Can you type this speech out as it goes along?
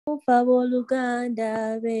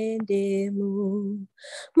Faboluganda bendemu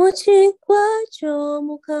muchikwa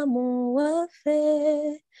ky'omukamu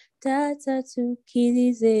waffe tata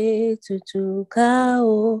tukkirize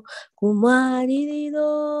tutuukaawo ku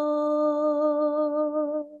mwaliriro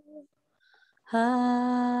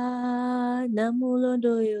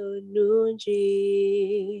namulondo oyo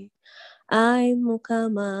nnungi ai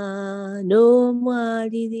mukama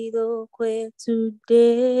n'omwaliriro kwetudde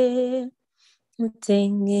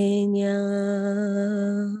mutengenya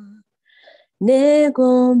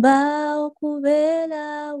negomba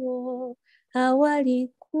okubeerawo awali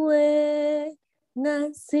ggwe nga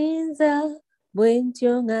nsinza bwe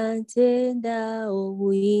ntyo nga ntenda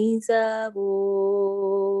obuyinza bwo.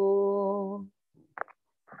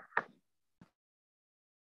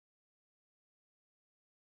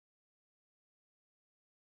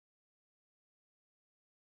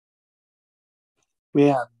 We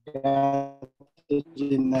are gathered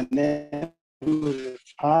in the name of the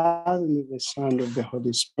Father, and of the Son, and of the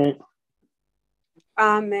Holy Spirit.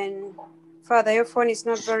 Amen. Father, your phone is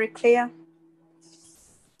not very clear.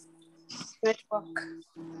 Network.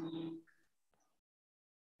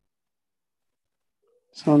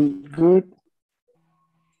 Sound good?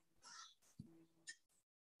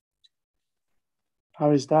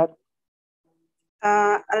 How is that?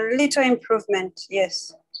 A little improvement,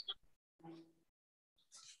 yes.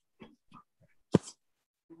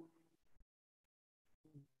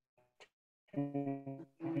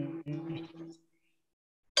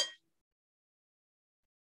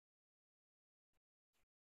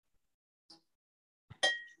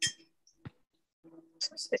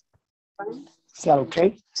 Is that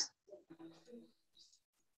okay?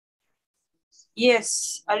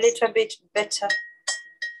 Yes, a little bit better.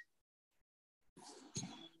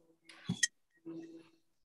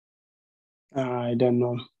 I don't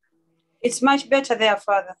know. It's much better there,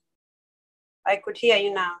 Father. I could hear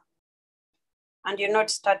you now. And you're not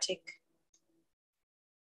static.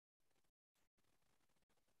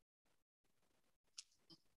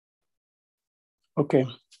 Okay.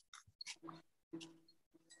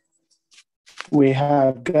 We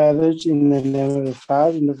have gathered in the name of the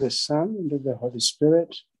Father, and of the Son, and of the Holy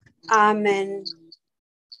Spirit. Amen.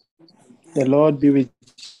 The Lord be with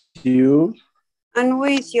you. And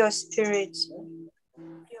with your spirit.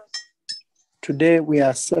 Today we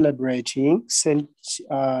are celebrating Saint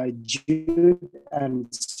Jude and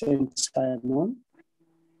Saint Simon,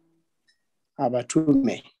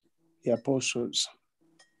 Abatume, the apostles.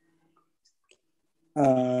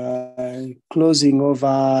 Closing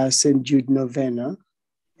over Saint Jude novena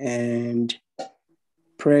and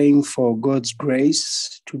praying for God's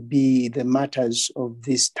grace to be the martyrs of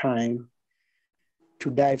this time,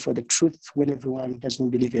 to die for the truth when everyone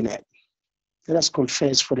doesn't believe in it. Let us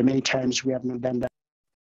confess for the many times we have not done that.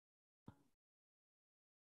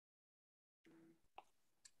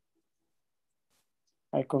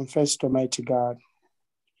 I confess to Almighty God.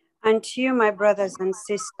 And to you, my brothers and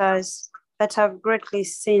sisters, that have greatly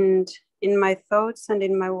sinned in my thoughts and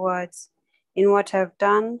in my words, in what I've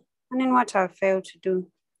done and in what I've failed to do,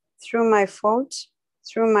 through my faults,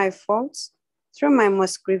 through my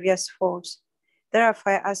most grievous faults.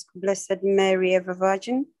 Therefore I ask Blessed Mary, ever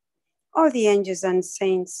Virgin, all the angels and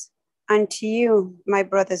saints, and to you, my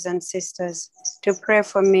brothers and sisters, to pray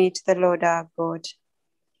for me to the Lord our God.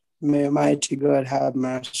 May Almighty God have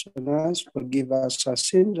mercy on us, forgive us our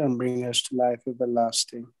sins, and bring us to life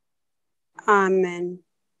everlasting. Amen.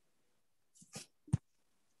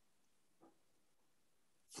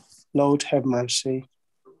 Lord, have mercy.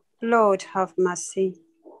 Lord, have mercy.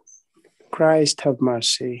 Christ, have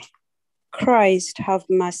mercy. Christ, have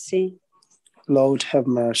mercy. Lord, have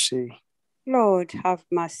mercy. Lord, have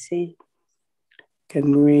mercy.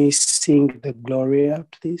 Can we sing the Gloria,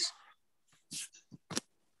 please?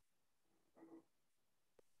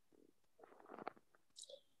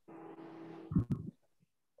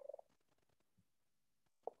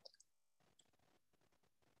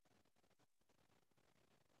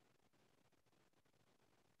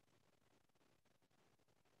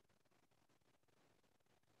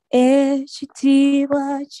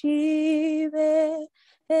 Ekitiibwa kibe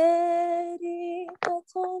eri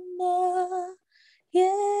Katonda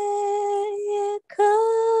ye yekka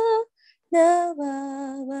n'aba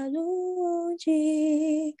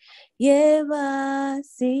balungi ye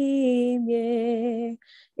basiimye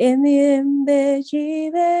emirembe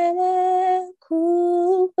gibeere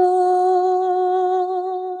kubo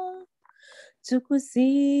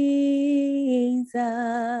tukusinza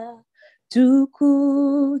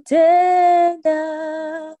tukutenda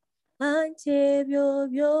ante byo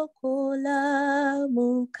byokola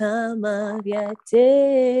mukama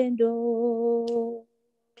byatendo.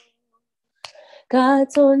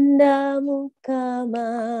 Katonda mukama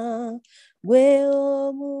gwe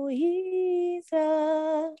omuyiza,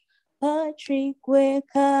 Patrick gwe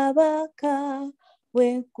kabaka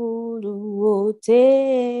w'eggulu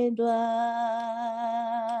otendwa.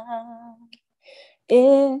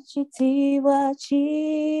 Ekitiibwa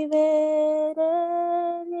kibeere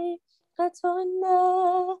eri Katonda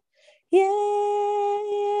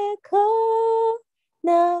yeka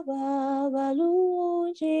n'aba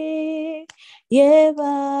balungi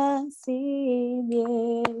yebasiimye,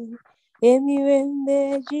 emirembe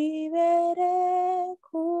gibeere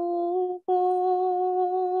kubo.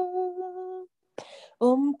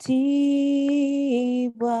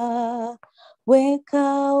 Omutiibwa weka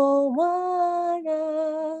omwana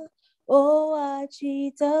owa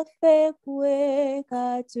kitaffe gwe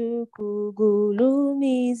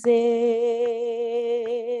katukugulumize.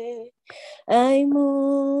 Ai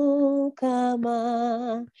Mukama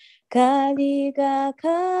kaliga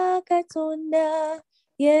ka Katonda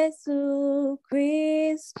Yesu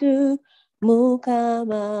Kristu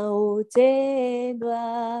Mukama otendwa.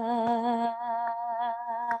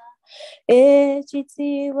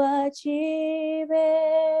 Ekitiibwa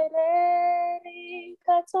kibeere eri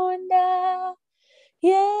Katonda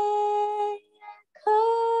yeka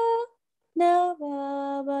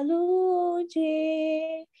n'aba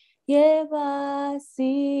balungi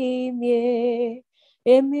yebasiimye,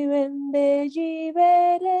 emirembe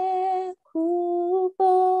gibeere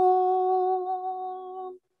kubo.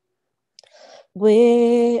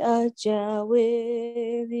 Gwe aggya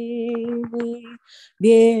w'ebibi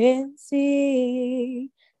by'ensi,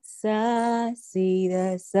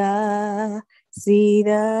 saasira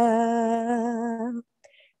saasira,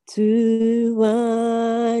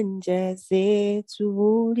 tuwanjaze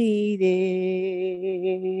tuwulire.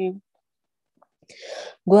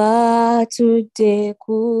 Gwatudde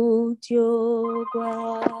ku ddyo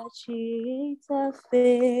gwa kitaffe,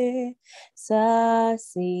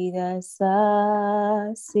 saasira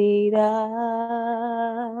saasira,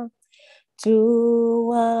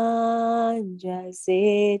 tuwanjaze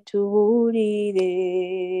tuwulire.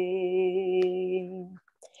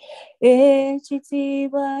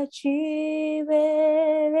 Ekitiibwa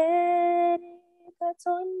kibeere eri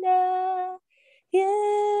Katonda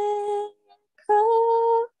yeka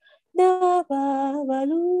n'aba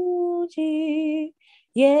balungi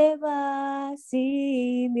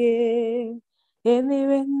yebasiimye,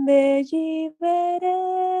 emirembe gibeere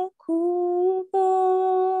kubo.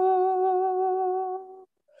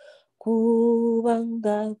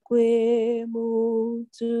 Kubanga gwe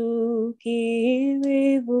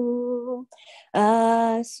mutuukirivu,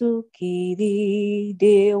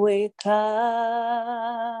 asukkiridde weka,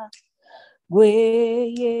 gwe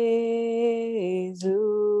Yesu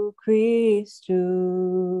Kristu.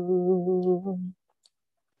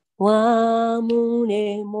 Wamu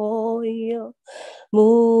ne Mwoyo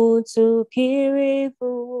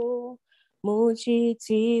mutuukirivu, mu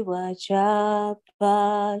kitiibwa kya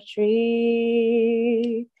Patrick.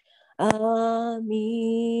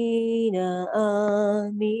 Amina,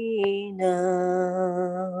 amina.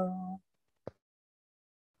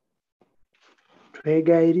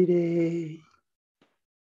 Twegayirire.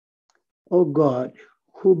 O God,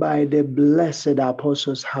 who by the blessed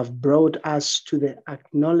apostles have brought us to the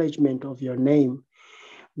acknowledgement of your name,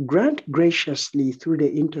 grant graciously through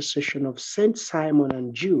the intercession of Saint Simon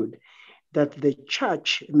and Jude that the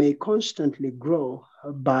church may constantly grow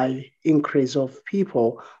by increase of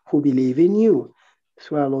people who believe in you.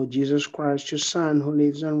 Through our Lord Jesus Christ, your Son, who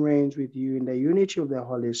lives and reigns with you in the unity of the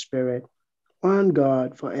Holy Spirit, one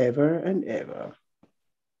God, forever and ever.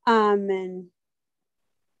 Amen.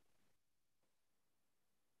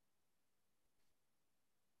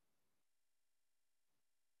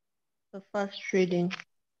 The first reading.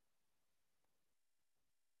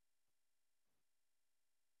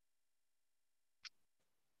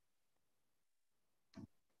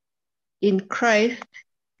 In Christ,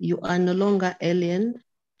 you are no longer aliens,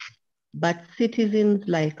 but citizens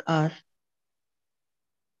like us.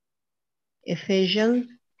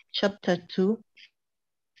 Ephesians chapter 2,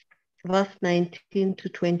 verse 19 to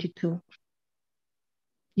 22.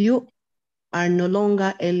 You are no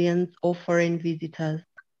longer aliens or foreign visitors.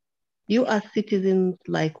 You are citizens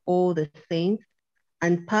like all the saints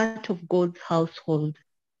and part of God's household.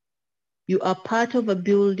 You are part of a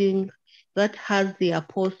building that has the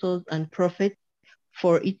apostles and prophets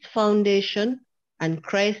for its foundation and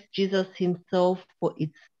Christ Jesus himself for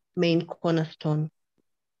its main cornerstone.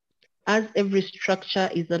 as every structure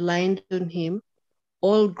is aligned on him,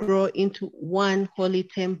 all grow into one holy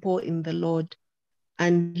temple in the Lord.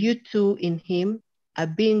 And you too in him are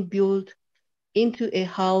being built into a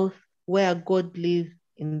house where God lives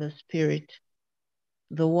in the Spirit.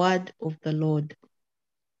 The word of the Lord.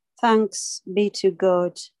 Thanks be to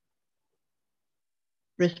God.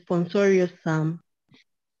 Responsorial Psalm.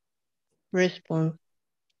 Response.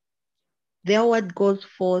 Their word goes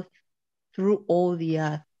forth through all the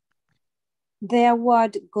earth. Their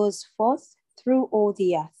word goes forth through all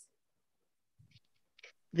the earth.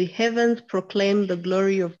 The heavens proclaim the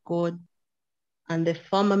glory of God, and the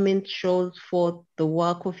firmament shows forth the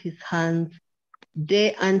work of his hands.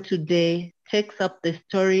 Day unto day takes up the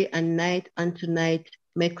story, and night unto night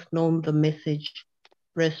makes known the message.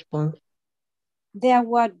 Response. Their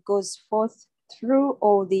word goes forth through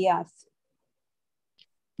all the earth.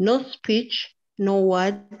 No speech, no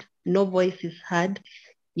word, no voice is heard,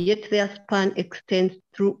 yet their span extends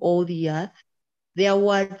through all the earth. Their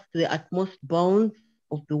words the utmost bounds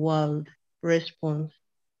of the world. Response.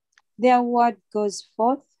 Their word goes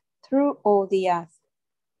forth through all the earth.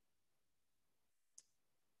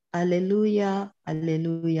 Alleluia,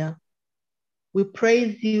 alleluia. We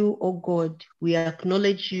praise you, O God. We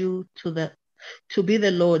acknowledge you to be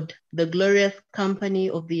the Lord, the glorious company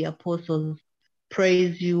of the apostles.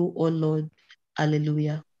 Praise you, O Lord.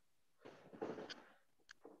 Alleluia.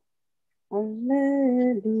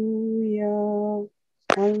 Alleluia.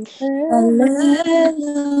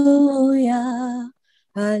 Hallelujah,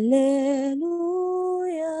 hallelujah,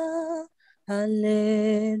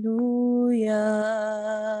 hallelujah.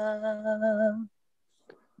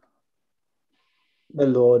 The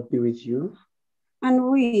Lord be with you.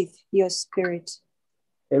 And with your spirit.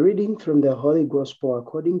 A reading from the Holy Gospel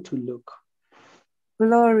according to Luke.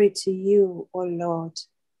 Glory to you, O Lord.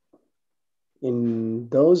 In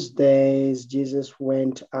those days, Jesus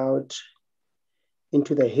went out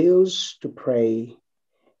into the hills to pray,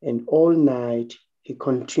 and all night he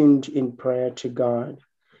continued in prayer to God.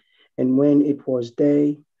 And when it was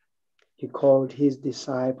day, he called his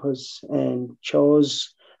disciples and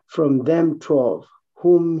chose from them 12,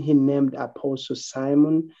 whom he named Apostle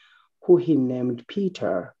Simon, who he named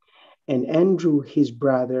Peter, and Andrew his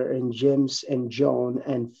brother, and James and John,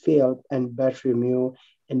 and Philip and Bartholomew,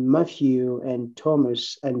 and Matthew and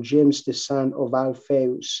Thomas, and James the son of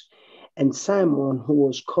Alphaeus, and Simon who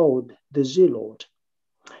was called the Zealot,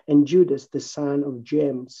 and Judas the son of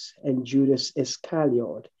James, and Judas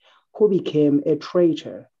Iscariot, who became a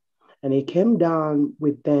traitor. And he came down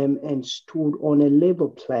with them and stood on a level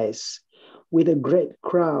place with a great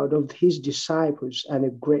crowd of his disciples and a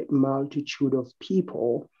great multitude of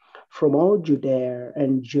people from all Judea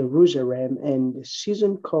and Jerusalem and the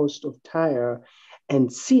season coast of Tyre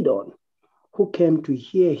and Sidon, who came to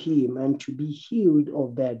hear him and to be healed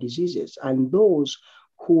of their diseases. And those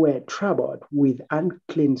who were troubled with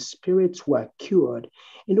unclean spirits were cured.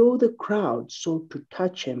 And all the crowd sought to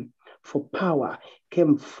touch him, for power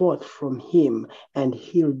came forth from him and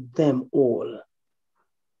healed them all.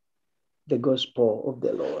 The Gospel of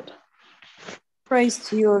the Lord. Praise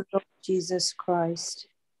to you, O Lord Jesus Christ.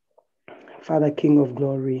 Father, King of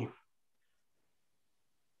glory,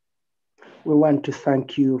 we want to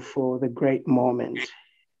thank you for the great moment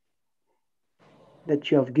that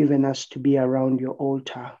you have given us to be around your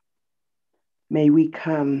altar. May we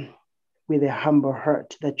come with a humble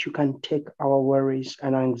heart that you can take our worries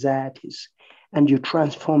and anxieties and you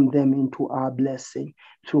transform them into our blessing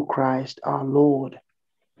through Christ our Lord.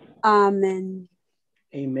 Amen.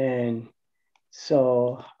 Amen.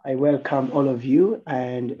 So I welcome all of you.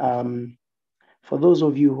 And for those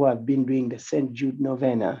of you who have been doing the St. Jude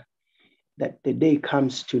novena, that the day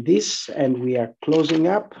comes to this and we are closing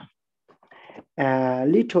up.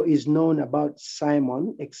 Little is known about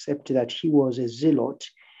Simon, except that he was a zealot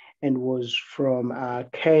and was from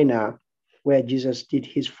Cana, where Jesus did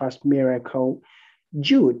his first miracle.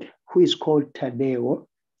 Jude, who is called Tadeo,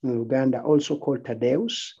 in Uganda, also called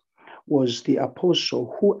Tadeus, was the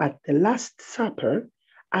apostle who at the Last Supper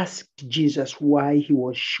asked Jesus why he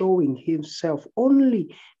was showing himself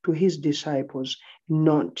only to his disciples,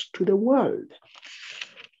 not to the world.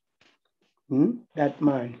 That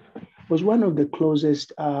man was one of the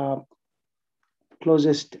closest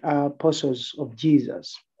apostles of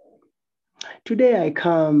Jesus. Today I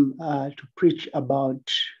come to preach about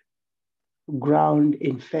ground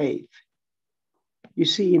in faith. You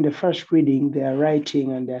see, in the first reading, they are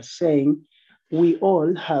writing and they're saying, we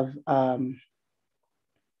all have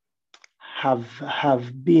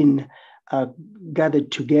been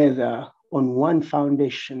gathered together on one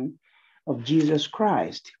foundation of Jesus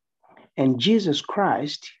Christ. And Jesus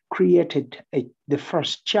Christ created the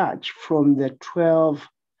first church from the 12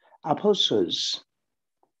 apostles.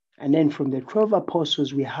 And then from the 12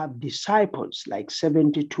 apostles, we have disciples like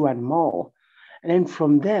 72 and more. And then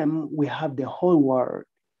from them, we have the whole world.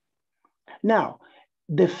 Now,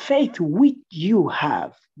 the faith which you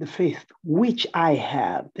have, the faith which I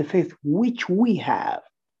have, the faith which we have,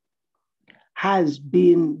 has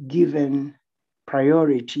been given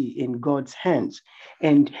priority in God's hands.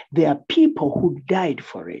 And there are people who died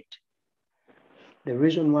for it. The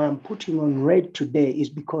reason why I'm putting on red today is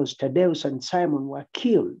because Thaddeus and Simon were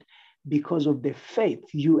killed because of the faith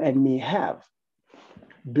you and me have.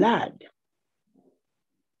 Blood.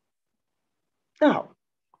 Now,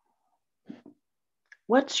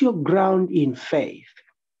 what's your ground in faith?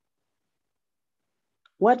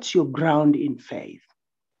 What's your ground in faith?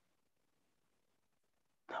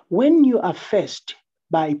 When you are faced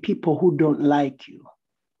by people who don't like you,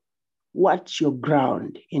 what's your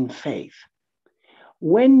ground in faith?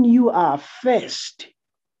 When you are faced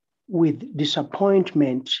with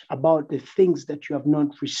disappointment about the things that you have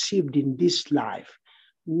not received in this life,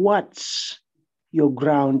 what's your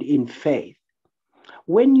ground in faith?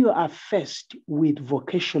 When you are faced with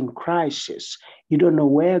vocation crisis, you don't know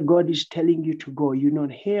where God is telling you to go, you're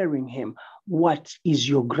not hearing him, what is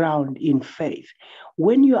your ground in faith?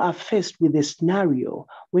 When you are faced with a scenario,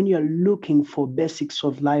 when you're looking for basics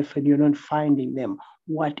of life and you're not finding them,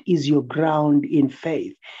 what is your ground in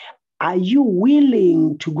faith? Are you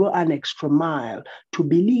willing to go an extra mile to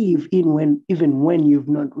believe in even when you've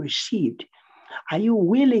not received? Are you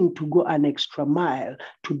willing to go an extra mile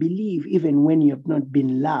to believe even when you have not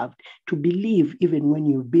been loved, to believe even when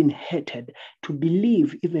you've been hated, to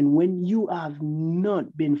believe even when you have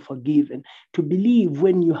not been forgiven, to believe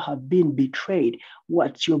when you have been betrayed?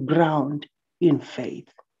 What's your ground in faith?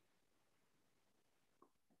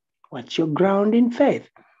 What's your ground in faith?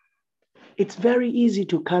 It's very easy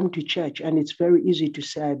to come to church and it's very easy to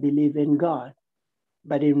say, I believe in God.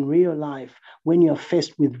 But in real life, when you're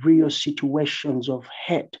faced with real situations of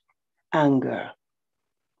hate, anger,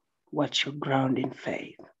 what's your ground in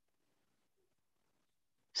faith?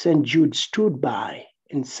 St. Jude stood by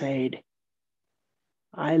and said,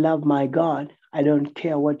 I love my God. I don't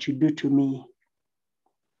care what you do to me.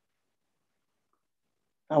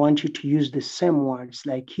 I want you to use the same words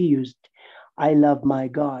like he used. I love my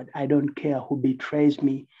God. I don't care who betrays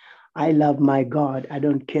me. I love my God. I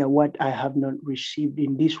don't care what I have not received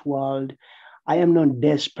in this world. I am not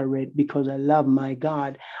desperate because I love my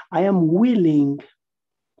God. I am willing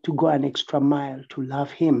to go an extra mile to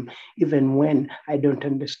love him, even when I don't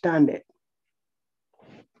understand it.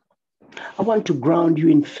 I want to ground you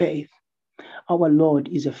in faith. Our Lord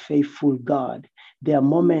is a faithful God. There are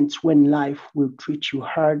moments when life will treat you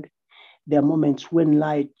hard. There are moments when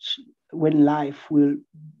life will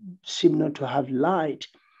seem not to have light.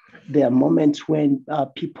 There are moments when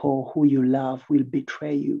people who you love will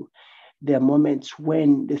betray you. There are moments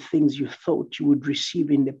when the things you thought you would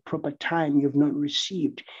receive in the proper time you've not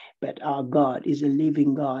received. But our God is a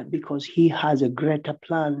living God because he has a greater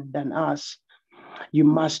plan than us. You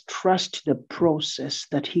must trust the process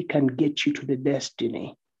that he can get you to the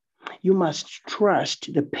destiny. You must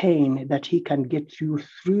trust the pain that he can get you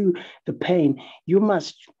through the pain. You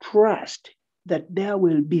must trust that there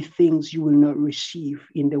will be things you will not receive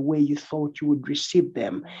in the way you thought you would receive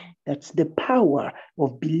them. That's the power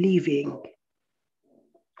of believing.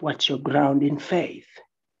 What's your ground in faith?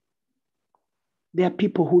 There are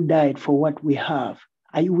people who died for what we have.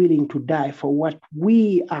 Are you willing to die for what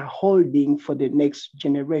we are holding for the next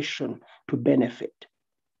generation to benefit?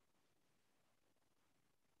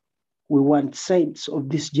 We want saints of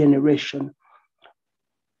this generation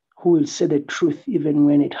who will say the truth even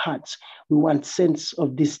when it hurts. We want saints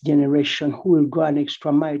of this generation who will go an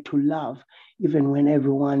extra mile to love even when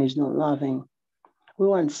everyone is not loving. We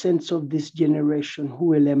want saints of this generation who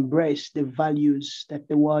will embrace the values that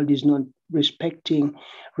the world is not respecting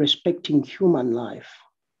human life,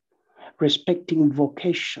 respecting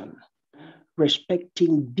vocation,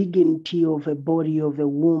 respecting dignity of a body of a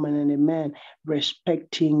woman and a man,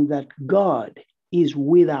 respecting that God is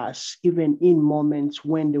with us even in moments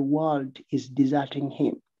when the world is deserting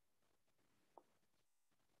him.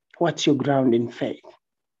 What's your ground in faith?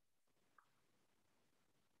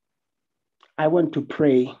 I want to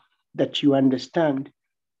pray that you understand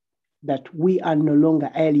that we are no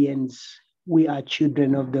longer aliens. We are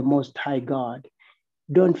children of the Most High God.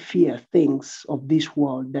 Don't fear things of this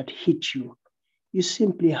world that hit you. You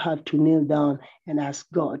simply have to kneel down and ask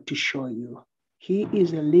God to show you. He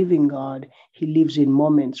is a living God. He lives in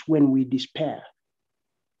moments when we despair.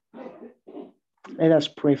 Let us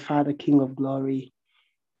pray. Father, King of glory,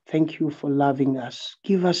 Thank you for loving us.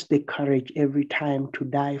 Give us the courage every time to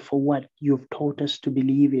die for what you've taught us to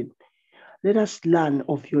believe in. Let us learn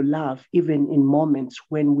of your love even in moments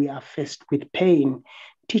when we are faced with pain.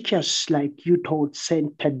 Teach us, like you told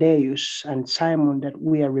Saint Thaddeus and Simon that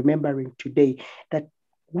we are remembering today, that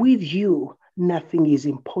with you nothing is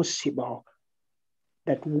impossible,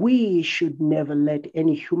 that we should never let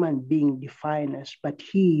any human being define us, but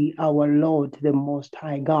He, our Lord, the Most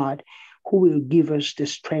High God, who will give us the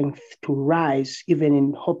strength to rise even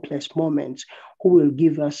in hopeless moments, who will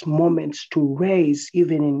give us moments to raise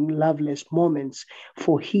even in loveless moments,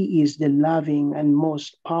 for He is the loving and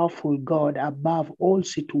most powerful God above all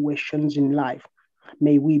situations in life.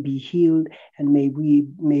 May we be healed and may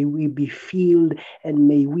we be filled and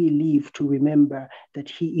may we live to remember that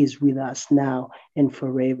He is with us now and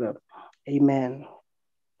forever. Amen.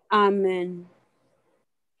 Amen.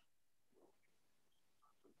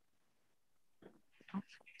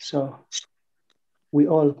 So we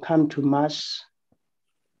all come to Mass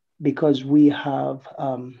because we have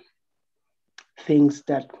things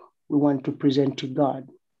that we want to present to God.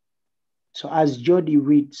 So as Jody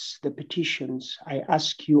reads the petitions, I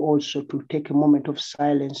ask you also to take a moment of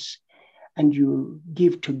silence and you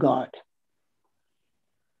give to God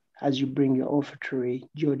as you bring your offertory.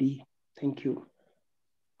 Jody, thank you.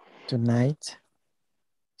 Tonight,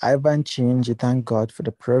 Ivan changed thank God for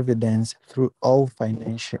the providence through all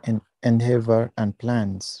financial endeavor and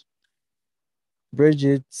plans.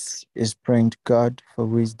 Bridget is praying to God for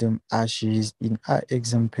wisdom as she is in her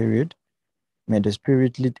exam period. May the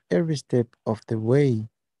Spirit lead every step of the way,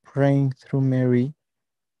 praying through Mary,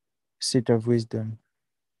 seat of wisdom.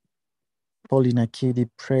 Paulina Kidi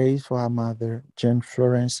prays for her mother, Jane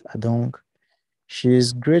Florence Adong. She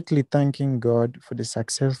is greatly thanking God for the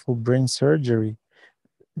successful brain surgery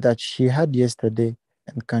that she had yesterday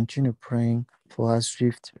and continue praying for her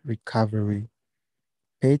swift recovery.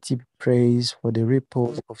 Betty prays for the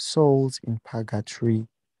repose of souls in purgatory.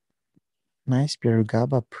 Nice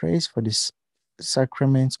Pierugaba prays for the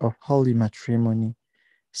sacraments of holy matrimony,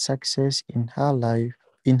 success in her life,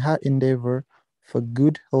 in her endeavor, for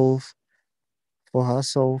good health, for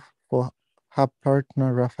herself, for her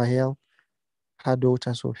partner Raphael, her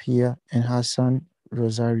daughter Sophia, and her son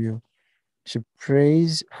Rosario. She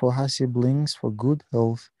prays for her siblings for good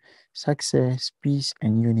health, success, peace,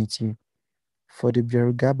 and unity, for the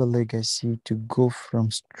Birugaba legacy to go from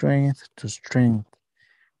strength to strength,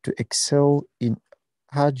 to excel in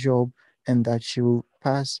her job, and that she will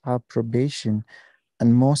pass her probation.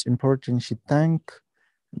 And most important, she thank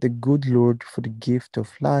the good Lord for the gift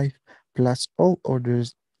of life, plus all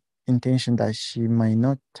others intention that she might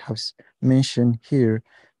not have mentioned here.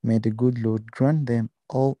 May the good Lord grant them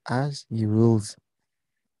all as He wills.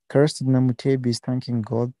 Kirsten Namutebi is thanking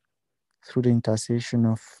God through the intercession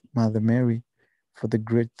of Mother Mary for the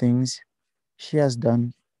great things she has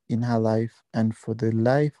done in her life and for the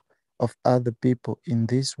life of other people in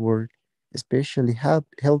this world, especially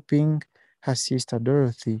helping her sister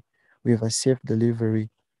Dorothy with a safe delivery.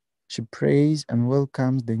 She prays and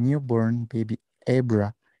welcomes the newborn baby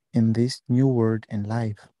Abra in this new world and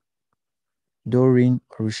life. Doreen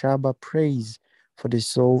Orushaba prays for the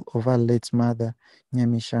soul of her late mother,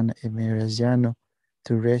 Nyamishana Emeraziano,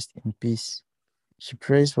 to rest in peace. She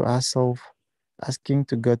prays for herself, asking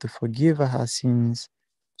to God to forgive her sins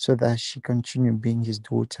so that she continue being His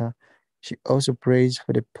daughter. She also prays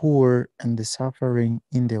for the poor and the suffering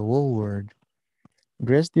in the whole world.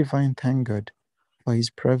 Grace Divine thank God for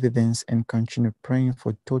His providence and continue praying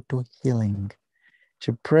for total healing.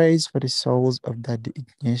 She prays for the souls of Daddy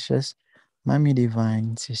Ignatius, Mommy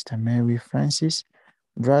Divine, Sister Mary Francis,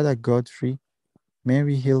 Brother Godfrey,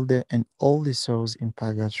 Mary Hilda, and all the souls in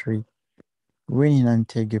purgatory. Winnie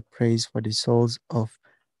Nantege prays for the souls of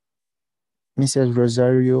Mrs.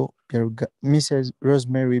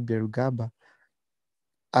 Rosemary Berugaba,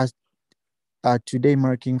 as are today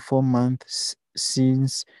marking 4 months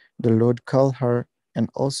since the Lord called her, and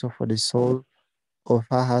also for the soul of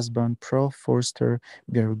her husband, Prof. Forster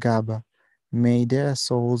Berugaba. May their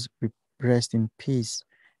souls rest in peace,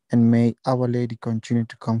 and may Our Lady continue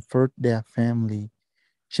to comfort their family.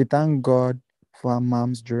 She thanked God for her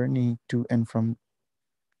mom's journey to and from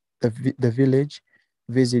the village,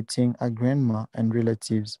 visiting her grandma and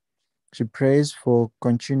relatives. She prays for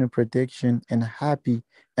continued protection and happy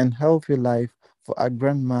and healthy life for her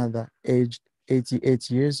grandmother, aged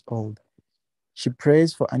 88 years old. She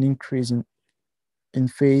prays for an increase in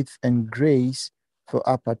faith and grace for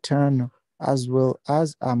our paternal as well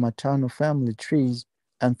as our maternal family trees,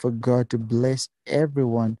 and for God to bless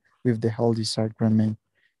everyone with the Holy Sacrament.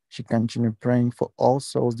 She continued praying for all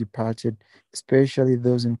souls departed, especially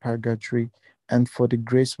those in purgatory, and for the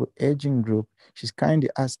graceful aging group. She's kindly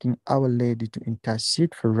asking Our Lady to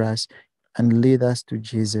intercede for us and lead us to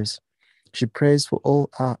Jesus. She prays for all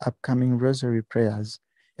our upcoming rosary prayers.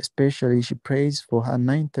 Especially, she prays for her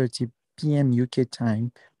 9:30 p.m. UK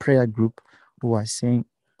time prayer group who are saying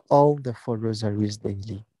all the 4 rosaries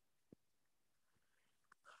daily.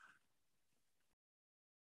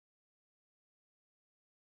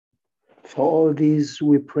 For all these,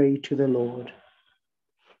 we pray to the Lord.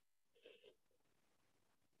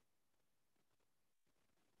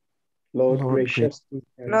 Lord, graciously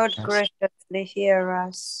hear Lord, us. graciously hear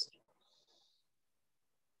us.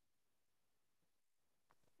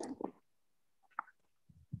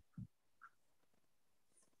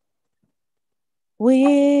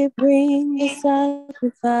 We bring the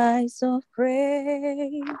sacrifice of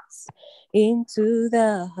praise into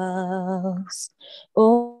the house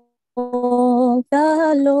of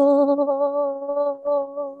the Lord.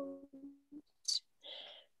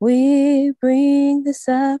 We bring the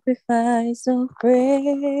sacrifice of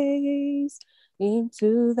praise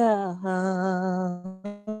into the house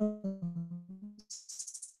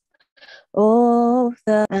of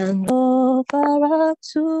the and offer up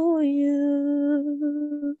to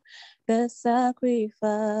you the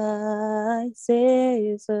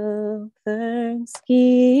sacrifices of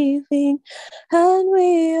thanksgiving, and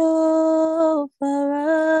we offer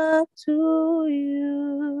up to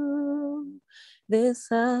you the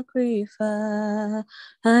sacrifices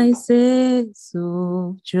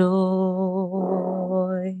of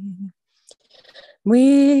joy.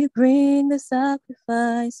 We bring the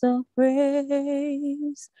sacrifice of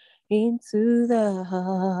praise into the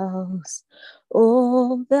house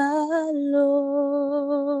of the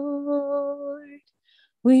Lord.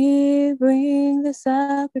 We bring the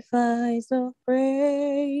sacrifice of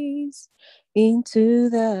praise into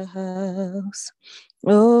the house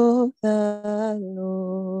of the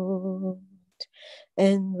Lord.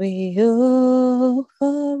 And we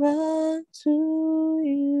offer unto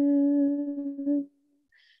you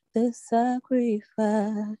the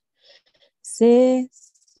sacrifices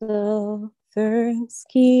of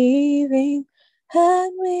thanksgiving,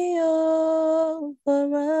 and we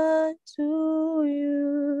offer unto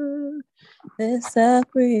you the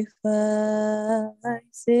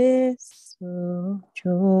sacrifices of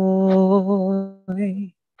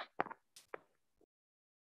joy.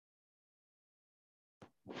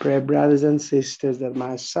 Pray, brothers and sisters, that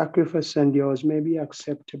my sacrifice and yours may be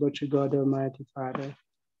acceptable to God Almighty Father.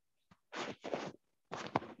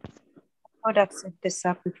 Lord, accept the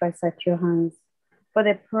sacrifice at your hands for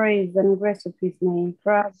the praise and grace of his name,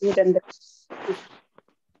 for our good and the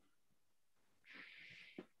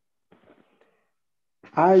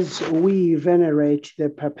As we venerate the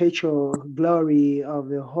perpetual glory of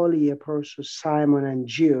the holy apostles Simon and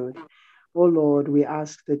Jude, O Lord, we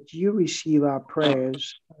ask that you receive our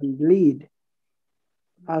prayers and lead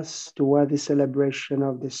us toward the celebration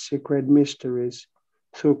of the sacred mysteries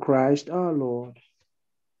through Christ our Lord.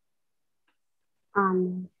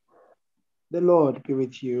 Amen. The Lord be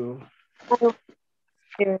with you.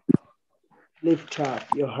 Spirit, Lift up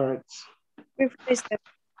your hearts. we praise the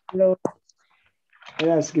Lord.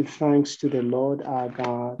 Let us give thanks to the Lord our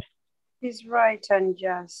God. He is right and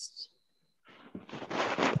just.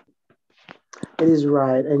 It is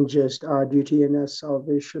right and just, our duty and our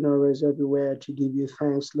salvation always everywhere, to give you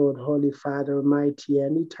thanks, Lord, Holy Father, Almighty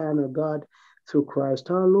and eternal God, through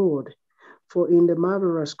Christ our Lord. For in the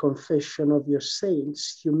marvelous confession of your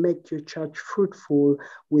saints, you make your church fruitful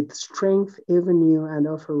with strength, avenue, and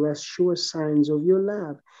offer us sure signs of your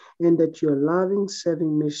love, and that your loving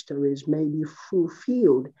saving mysteries may be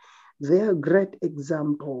fulfilled. Their great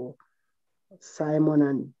example, Simon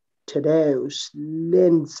and Thaddeus,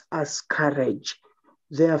 lends us courage.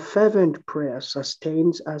 Their fervent prayer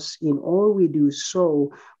sustains us in all we do.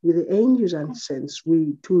 So, with the angels and saints,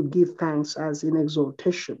 we too give thanks as in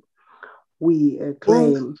exaltation. We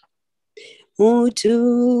acclaim.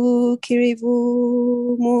 Mutu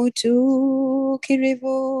kirivu, mutu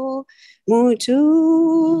kirivu,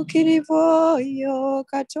 mutu kirivu, yo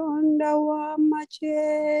katonda wa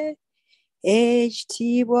mache.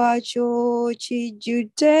 Ekitiibwa kyo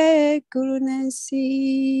kijjudde eggulu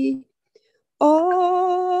n'ensi.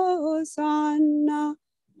 Hosanna,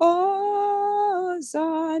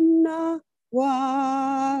 Hosanna,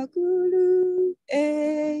 waggulu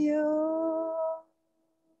eyo.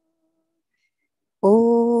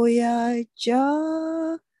 Oyajja,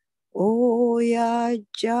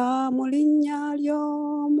 oyajja mu linnya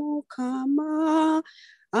ly'Omukama,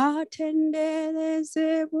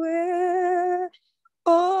 atenderezebwe.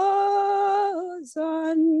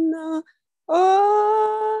 Hosanna,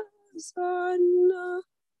 Hosanna,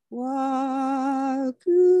 Wakulu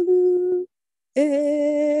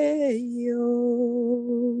Eyo.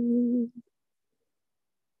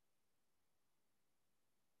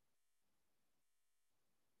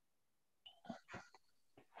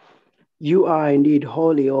 You are indeed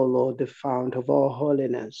holy, O Lord, the fount of all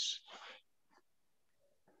holiness.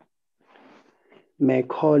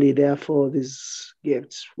 Make holy, therefore, these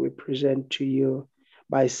gifts we present to you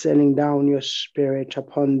by sending down your Spirit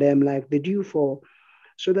upon them like the dewfall,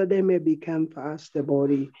 so that they may become for us the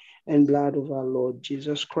body and blood of our Lord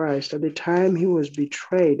Jesus Christ. At the time he was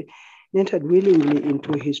betrayed, entered willingly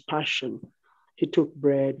into his passion. He took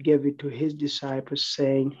bread, gave it to his disciples,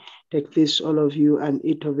 saying, "Take this, all of you, and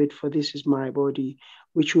eat of it, for this is my body,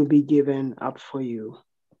 which will be given up for you."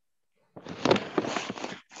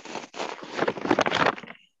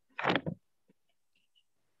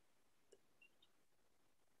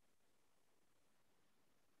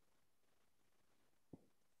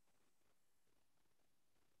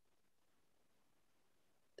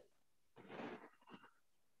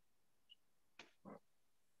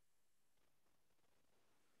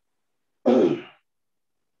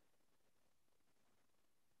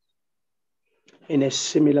 In a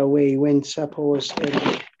similar way, when supper was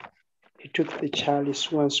ended, he took the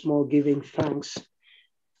chalice once more, giving thanks,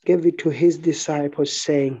 gave it to his disciples,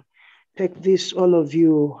 saying, "Take this, all of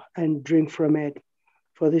you, and drink from it,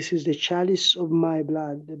 for this is the chalice of my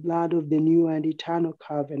blood, the blood of the new and eternal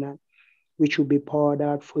covenant, which will be poured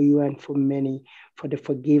out for you and for many for the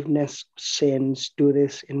forgiveness of sins. Do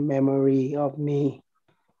this in memory of me."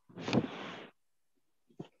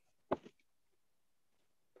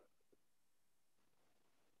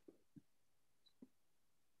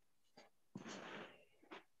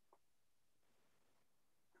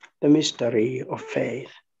 The mystery of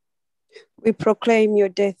faith. We proclaim your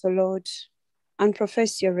death, O Lord, and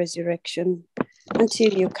profess your resurrection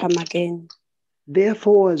until you come again.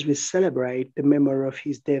 Therefore, as we celebrate the memory of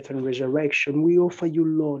his death and resurrection, we offer you,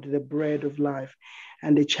 Lord, the bread of life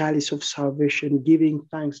and the chalice of salvation, giving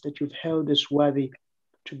thanks that you've held us worthy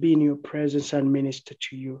to be in your presence and minister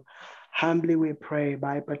to you. Humbly we pray,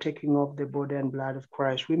 by partaking of the body and blood of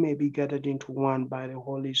Christ, we may be gathered into one by the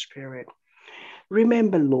Holy Spirit.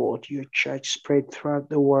 Remember, Lord, your church spread throughout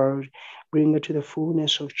the world. Bring her to the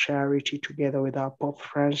fullness of charity, together with our Pope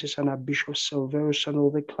Francis and our Bishop Silverus and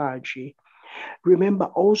all the clergy. Remember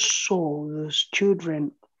also those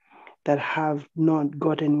children that have not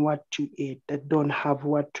gotten what to eat, that don't have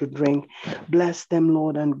what to drink. Bless them,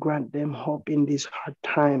 Lord, and grant them hope in these hard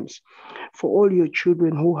times. For all your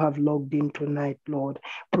children who have logged in tonight, Lord,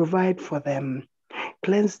 provide for them.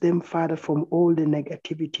 Cleanse them, Father, from all the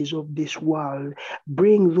negativities of this world.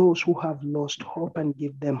 Bring those who have lost hope and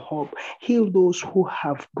give them hope. Heal those who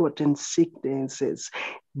have gotten sicknesses.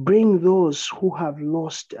 Bring those who have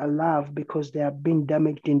lost a love because they have been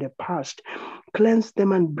damaged in the past. Cleanse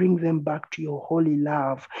them and bring them back to your holy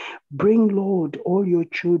love. Bring, Lord, all your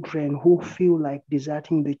children who feel like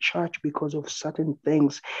deserting the church because of certain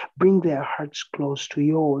things. Bring their hearts close to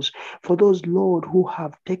yours. For those, Lord, who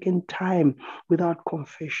have taken time without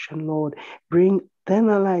confession, Lord, bring then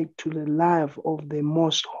a light to the life of the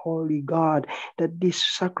most holy God, that this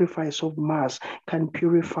sacrifice of Mass can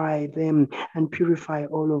purify them and purify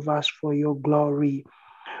all of us for your glory.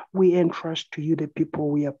 We entrust to you the people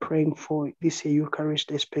we are praying for this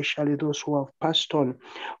Eucharist, especially those who have passed on.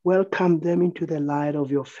 Welcome them into the light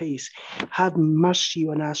of your face. Have mercy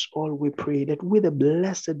on us all, we pray, that with the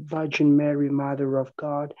Blessed Virgin Mary, Mother of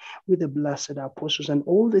God, with the blessed apostles and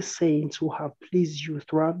all the saints who have pleased you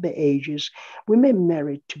throughout the ages, we may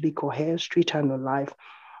merit to be co-heirs to eternal life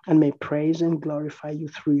and may praise and glorify you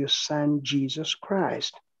through your Son, Jesus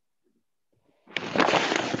Christ.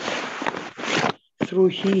 Through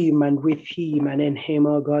him and with him and in him,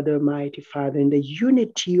 O God Almighty Father, in the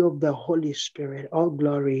unity of the Holy Spirit, all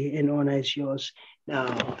glory and honor is yours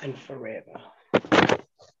now and forever.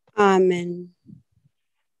 Amen.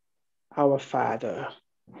 Our Father,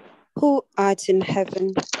 who art in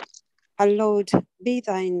heaven, hallowed be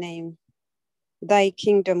thy name. Thy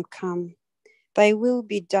kingdom come, thy will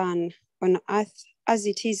be done on earth as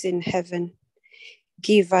it is in heaven.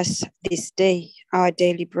 Give us this day our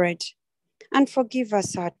daily bread, and forgive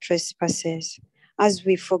us our trespasses, as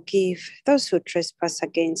we forgive those who trespass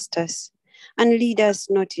against us. And lead us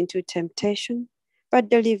not into temptation, but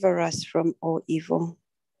deliver us from all evil.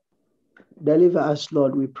 deliver us,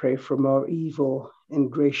 Lord, we pray, from our evil,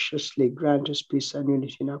 and graciously grant us peace and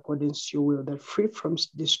unity in accordance to your will, that free from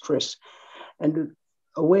distress and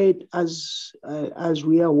await as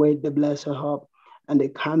we await the blessed hope and the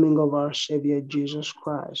coming of our Savior Jesus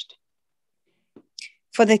Christ.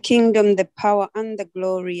 For the kingdom, the power, and the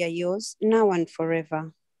glory are yours, now and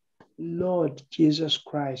forever. Lord Jesus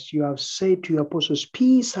Christ, you have said to your apostles,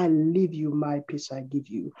 peace I leave you, my peace I give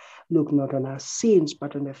you. Look not on our sins,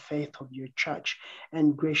 but on the faith of your church,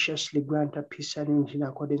 and graciously grant a peace and unity in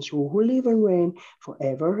accordance to you who live and reign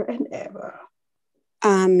forever and ever.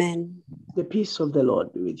 Amen. The peace of the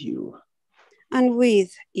Lord be with you. And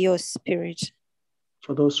with your spirit.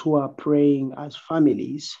 For those who are praying as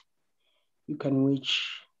families, you can wish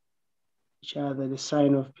each other the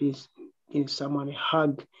sign of peace. Give someone a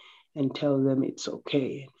hug and tell them it's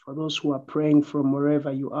okay. For those who are praying from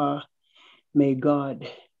wherever you are, may God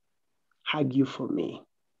hug you for me.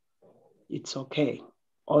 It's okay.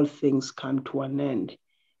 All things come to an end.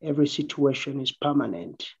 Every situation is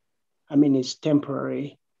permanent. It's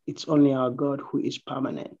temporary. It's only our God who is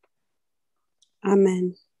permanent.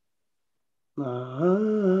 Amen.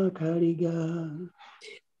 Kariga.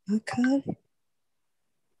 Okay.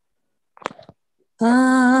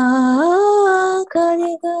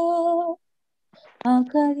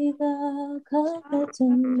 Akariga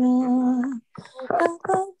kakatuna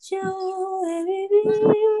akacho ebibi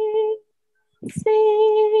si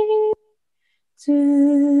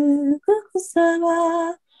tukukusaba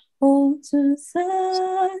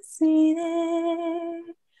otusasire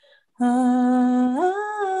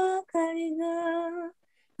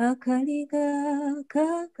akariga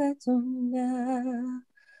kakatuna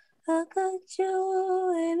akacho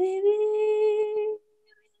ebibi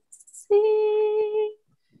si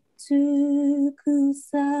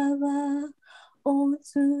tukusaba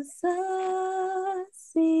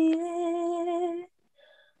otusasire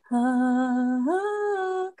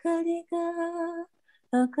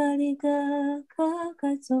akariga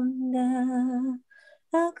kakatonda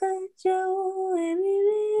akajo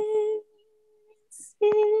ebibi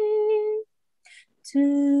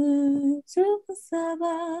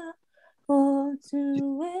tukusaba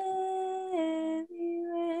otuwebiwe.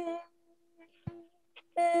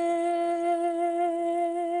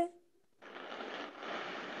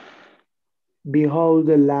 Behold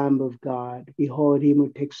the Lamb of God. Behold him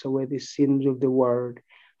who takes away the sins of the world.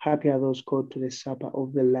 Happy are those called to the supper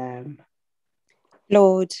of the Lamb.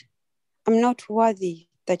 Lord, I'm not worthy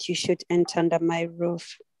that you should enter under my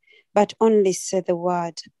roof, but only say the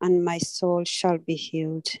word, and my soul shall be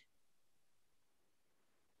healed.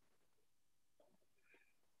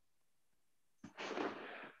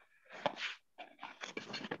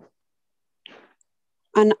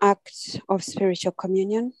 An act of spiritual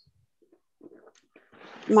communion.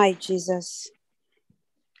 My Jesus,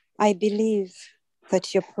 I believe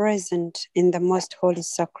that you're present in the most holy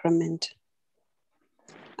sacrament.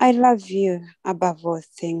 I love you above all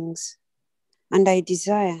things, and I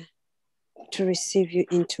desire to receive you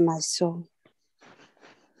into my soul.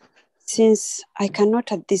 Since I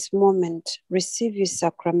cannot at this moment receive you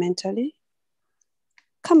sacramentally,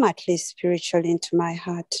 come at least spiritually into my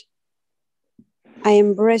heart. I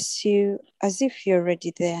embrace you as if you're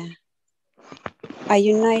already there. I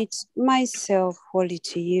unite myself wholly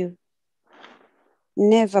to you.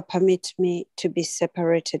 Never permit me to be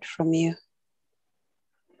separated from you.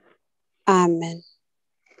 Amen.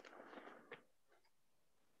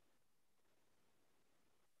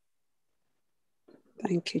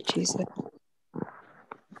 Thank you, Jesus.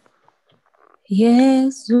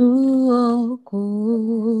 Yesu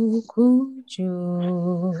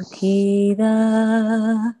okukujukira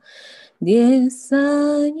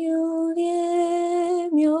lyesanyulye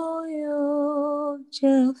myoyo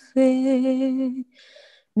gyaffe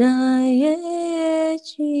naye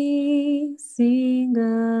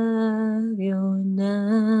ekisinga byonna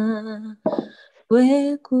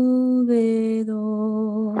bwe kubeera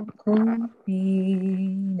okumpi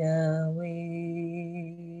nawe.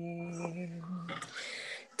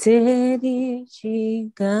 Teri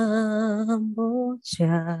kigambo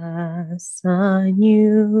kya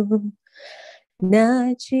ssanyu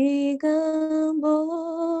na kigambo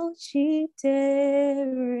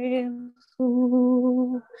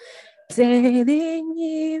kiteerevu, teri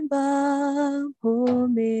nnyimba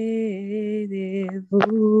mpomerevu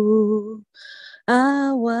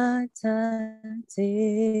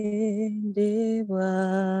awatatendebwa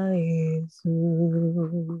Yesu.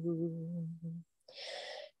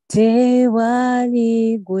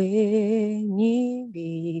 Tewali gwe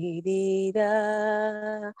nnyingirira,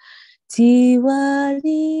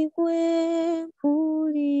 tewali gwe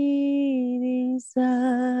mpuliriza,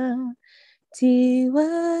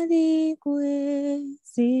 tewali gwe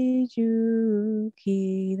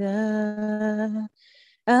sijukira,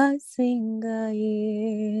 asinga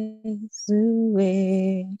Yesu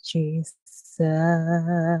ekisa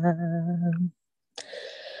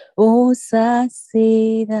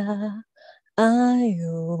osasira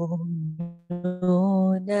ayonona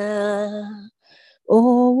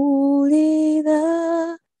owulira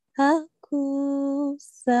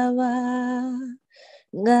akusaba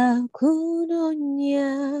ngakunonya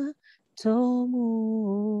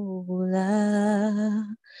tomubula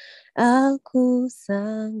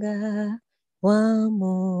akusanga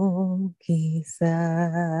wamukisa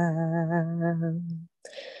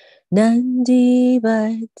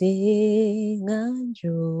nandibadde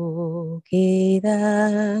nganjogera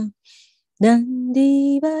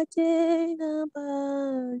nandibadde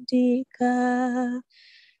ngambandika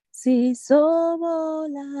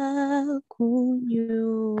sisobola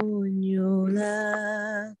kunyonyola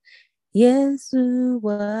Yesu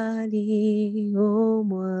wali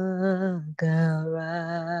omwagala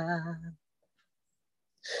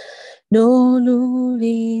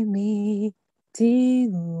n'olulimi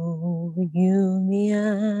tilunyumya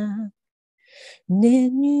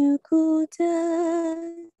n'ennyukuta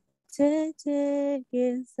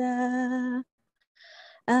tetegeeza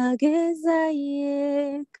ageza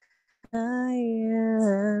yekka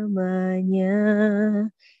yamanya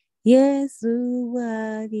Yesu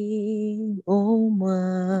wali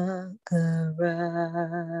omwagala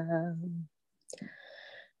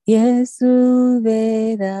Yesu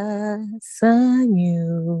beera ssanyu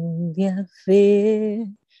lyaffe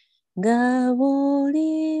nga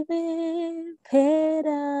buli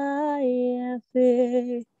b'empeera yaffe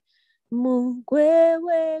mu gwe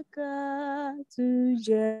weka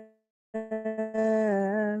tujaguze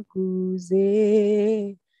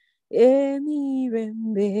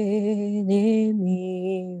emirembe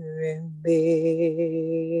n'emirembe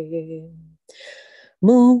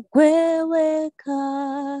mu gwe weka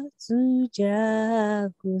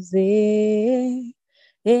tujaguze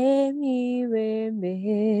emirembe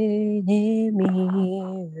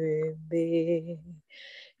n'emirembe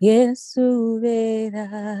Yesu beera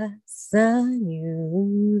ssanyu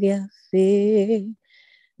lyaffe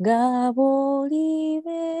nga buli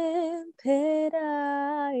b'empeera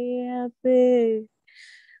yaffe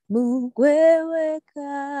mu gwe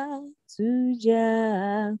weka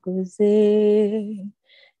tujaguze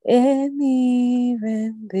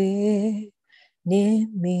emirembe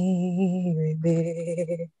n'emirembe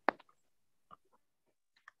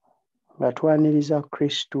nga twaniriza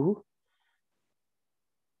Kristu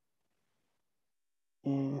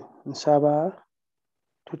nsaba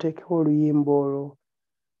tuteekewo oluyimba olwo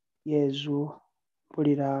Yesu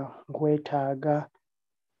mpulira nkwetaaga.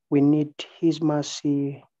 We need his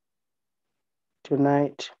mercy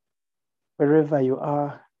tonight wherever you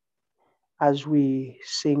are. As we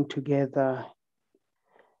sing together,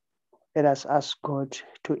 let us ask God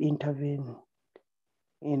to intervene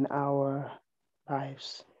in our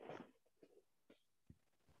lives.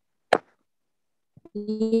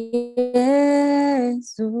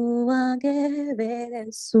 Yesu agebere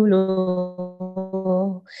sulo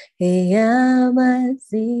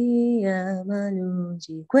ey'amazzi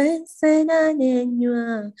amalungi kwensena n'enywa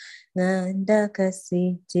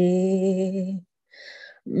ng'andakasite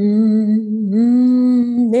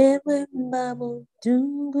ne bwe mba mu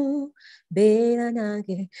ddungu beera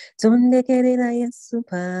nange tondekerera Yesu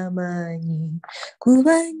pamaanyi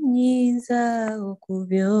kuba nnyinza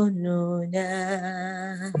okubyonoona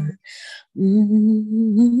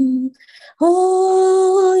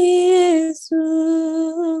Oh Yesu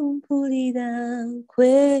mpulira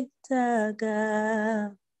nkwetaaga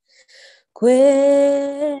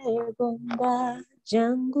kwegomba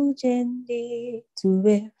jangu gyendi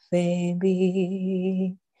tube ffembi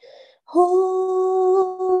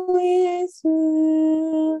Oh Yesu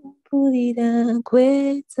mpulira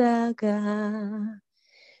nkwetaaga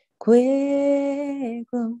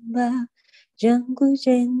kwegomba jangu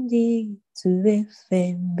gyendi tube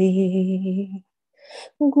ffembi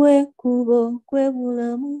gwe kkubo gwe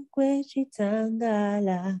bulamu gwe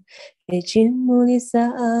kitangaala ekimulisa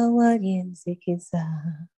awali enzikiza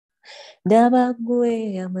ndaba gwe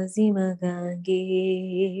amazima gange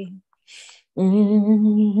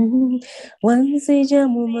wanzija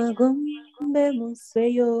mu magombe mu nsi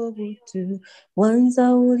y'obuttu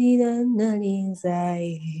wanzawulira nali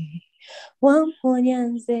nzaaye wamponya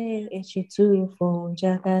nze ekituufu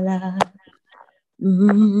njagala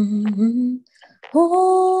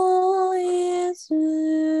Oh Yesu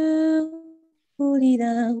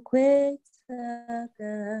mpulira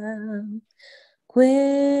nkwetaaga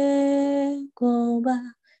kwegomba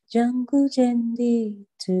jangu gyendi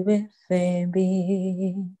tube ffembi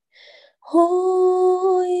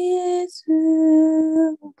Oh Yesu,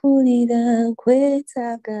 mpulira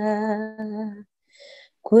nkwetaaga,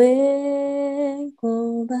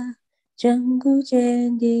 kwegomba jangu gye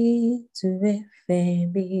ndi tube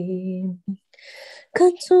ffembi.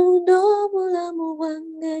 Katonda obulamu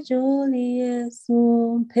bwange gy'oli Yesu,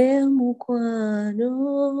 mpe mukwano.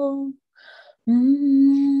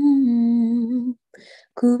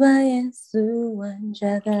 Kuba Yesu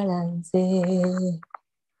wanjagala nze.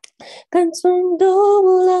 Katonda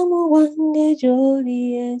obulamu bwange gy'oli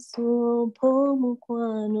Yesu, mpe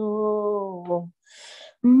mukwano.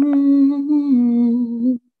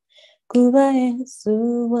 Kuba Yesu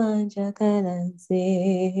wanjagala nze.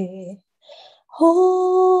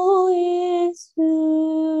 Oh Yesu,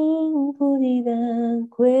 mpulira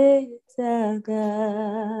nkwetaaga,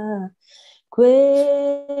 kwegomba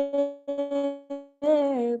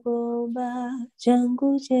jangu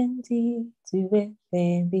gye ndi tube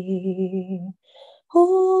ffembi.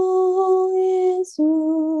 Oh Yesu,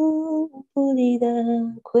 mpulira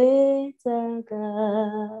nkwetaaga,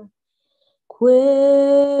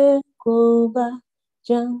 kwegomba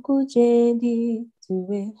jangu gye ndi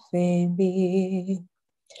tube ffembi.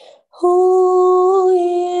 Oh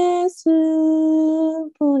Yesu,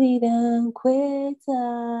 mpulira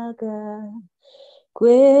nkwetaaga,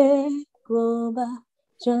 kwegomba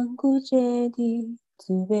jangu gye ndi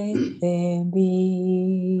tube ffembi.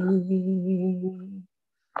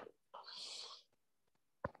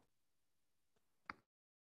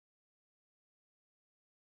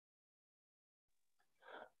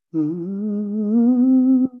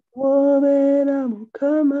 Wobeera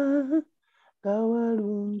Mukama nga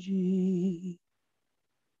walungi.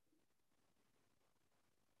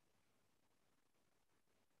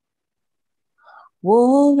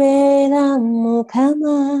 Wobeera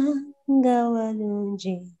Mukama nga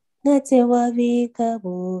walungi, nga tewabiika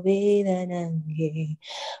bw'obeera nange,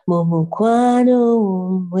 mu mukwano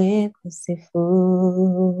omwekusifu.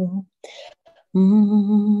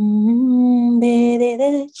 Mbeerera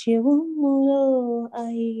ekiwummulo,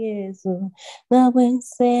 Ayi Yesu, nga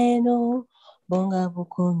bw'enseeno bwo nga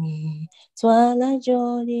bukomye, twala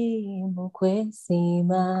gy'oli mu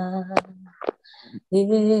kwesiima.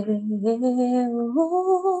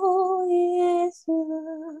 Oh Yesu,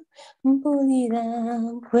 mpulira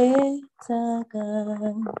nkwetaaga,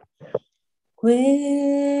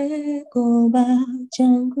 kwegomba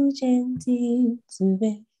jangu gye ndi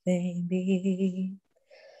tube ffembi.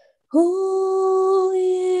 Oh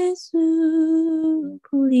Yesu,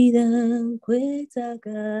 mpulira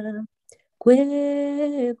nkwetaaga,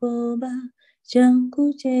 kwegomba jangu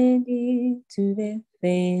gye ndi tube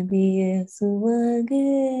ffembi. Yesu wange,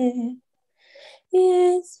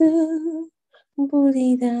 Yesu,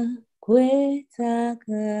 mpulira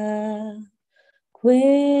nkwetaaga,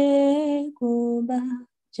 kwegomba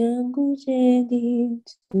jangu gye ndi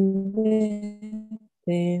tube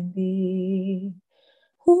ffembi.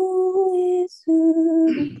 Oh Yesu,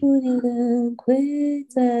 mpulira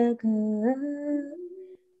nkwetaaga,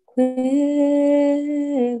 kwegomba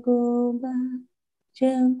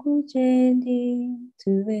jangu gye ndi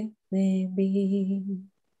tube ffembi.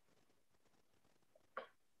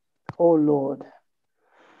 Oh Lord,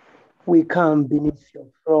 we come beneath your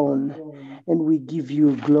throne and we give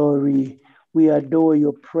you glory. We adore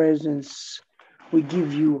your presence. We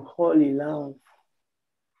give you holy love.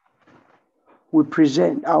 We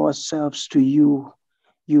present ourselves to you.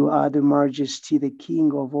 You are the Majesty, the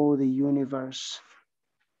King of all the universe.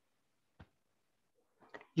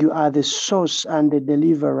 You are the source and the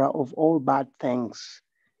deliverer of all bad things.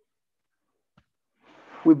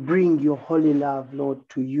 We bring your holy love, Lord,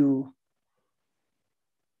 to you.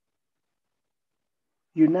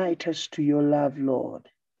 Unite us to your love, Lord.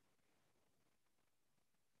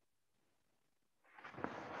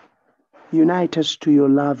 Unite us to your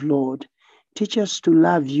love, Lord. Teach us to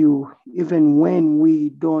love you even when we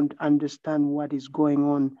don't understand what is going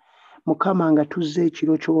on. Mukama nga tuzze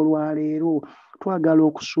ekiro ky'olwaleero, twagala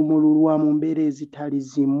okusumululwa mu mbeera ezitali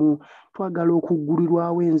zimu, twagala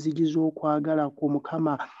okuggulirwawo enzigi z'okwagala kwo.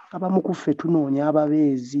 Mukama, abamu ku ffe tunoonya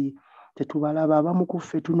ababeezi, tetubalaba. Abamu ku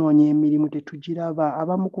ffe tunoonya emirimu, tetugiraba.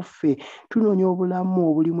 Abamu ku ffe tunoonya obulamu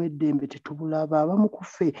obulimu eddembe, tetubulaba. Abamu ku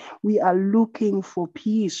ffe, we are looking for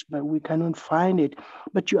peace, but we cannot find it.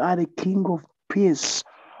 But you are the King of peace.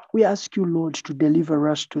 We ask you, Lord, to deliver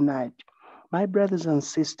us tonight. My brothers and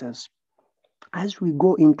sisters, as we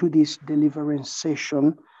go into this deliverance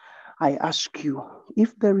session, I ask you,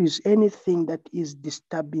 if there is anything that is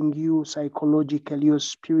disturbing you psychologically or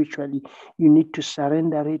spiritually, you need to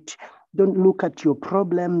surrender it. Don't look at your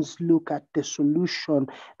problems, look at the solution.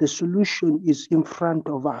 The solution is in front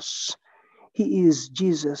of us. He is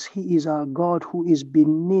Jesus. He is our God who is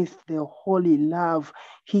beneath the holy love.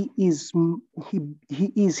 He is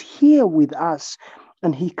here with us,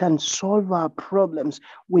 and he can solve our problems.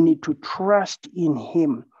 We need to trust in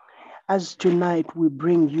him. As tonight we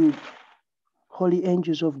bring you, holy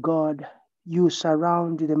angels of God, you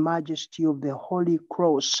surround the majesty of the Holy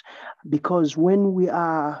Cross, because when we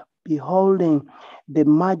are beholding the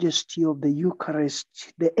majesty of the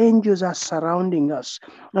Eucharist, the angels are surrounding us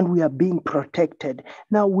and we are being protected.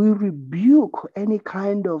 Now we rebuke any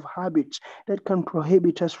kind of habits that can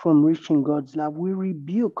prohibit us from reaching God's love. We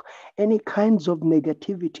rebuke any kinds of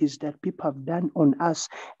negativities that people have done on us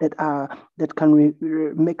that can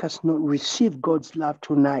make us not receive God's love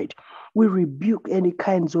tonight. We rebuke any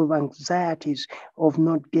kinds of anxieties of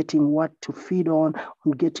not getting what to feed on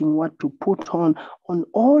getting what to put on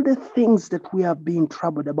all the things that we have been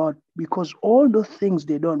troubled about, because all those things,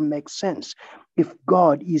 they don't make sense if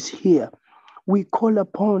God is here. We call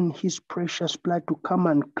upon his precious blood to come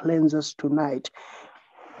and cleanse us tonight.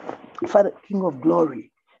 Father, King of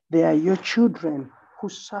glory, they are your children who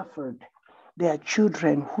suffered. They are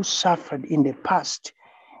children who suffered in the past,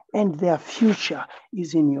 and their future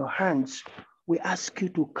is in your hands. We ask you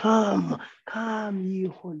to come, ye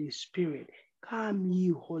Holy Spirit. Come,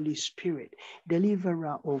 ye Holy Spirit,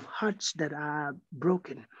 deliverer of hearts that are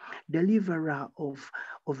broken, deliverer of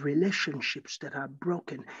relationships that are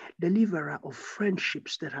broken, deliverer of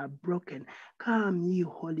friendships that are broken. Come, ye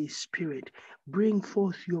Holy Spirit, bring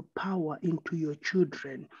forth your power into your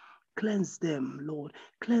children. Cleanse them, Lord.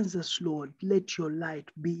 Cleanse us, Lord. Let your light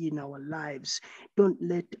be in our lives. Don't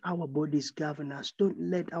let our bodies govern us. Don't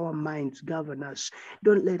let our minds govern us.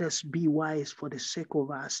 Don't let us be wise for the sake of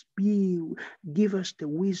us. Give us the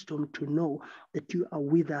wisdom to know that you are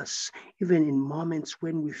with us, even in moments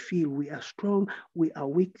when we feel we are strong, we are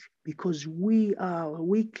weak, because we are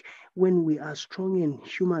weak when we are strong in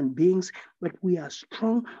human beings, but we are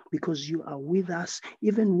strong because you are with us.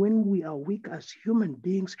 Even when we are weak as human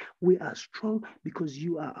beings, we are strong because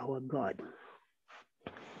you are our God.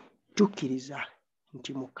 Tukiriza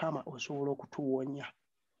nti Mukama osobola okutuwonya.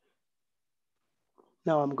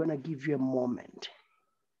 Now I'm going to give you a moment.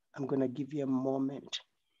 I'm going to give you a moment.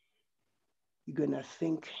 You're going to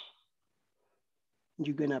think,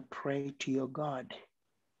 you're going to pray to your God.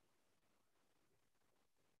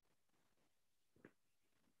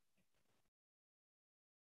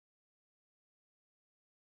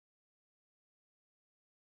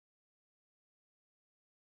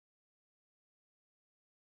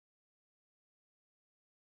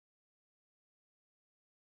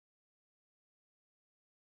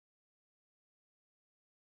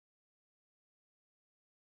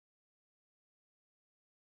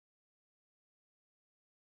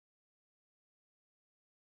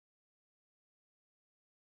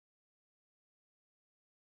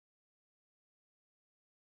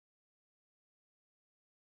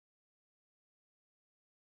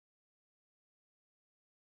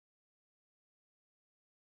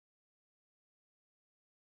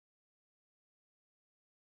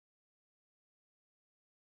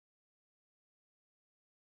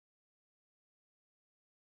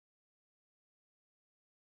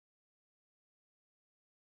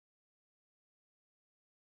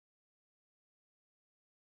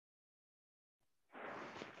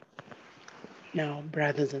 Now,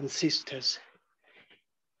 brothers and sisters,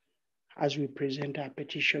 as we present our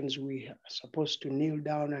petitions, we are supposed to kneel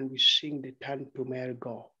down and we sing the Turn to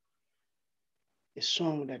Mergo, a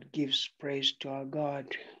song that gives praise to our God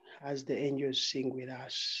as the angels sing with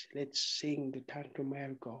us. Let's sing the Turn to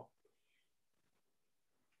Mergo.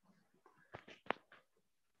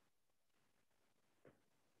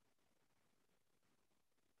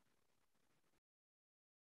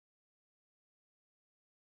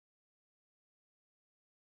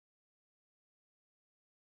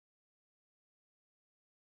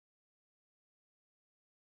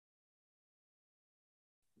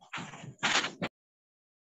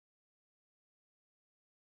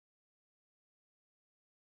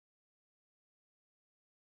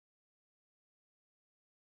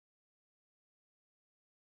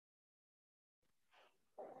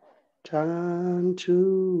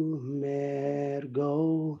 Tantum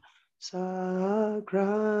ergo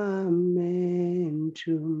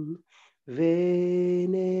sacramentum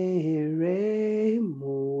veneremul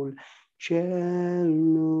celui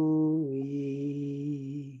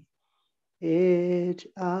et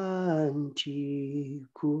antiquum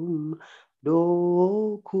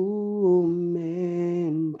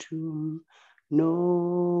documentum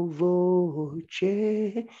novoce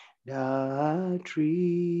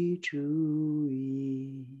datritui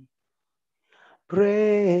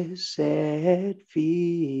Praesed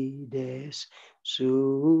fides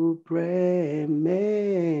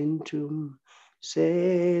suprementum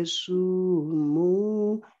sessuum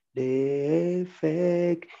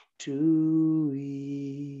defectui.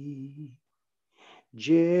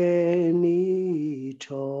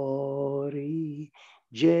 Genitori,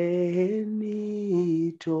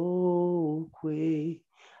 genitoque,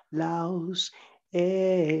 laus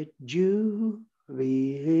et jubilatio.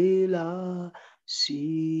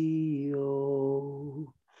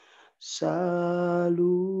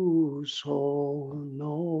 Salus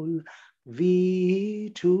honor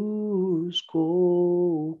vitus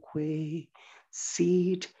quoque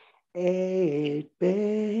sit et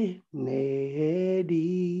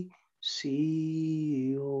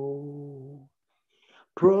benedictio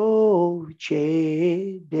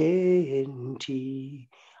procedenti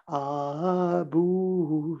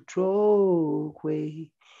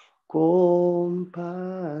abutroque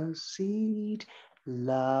compassit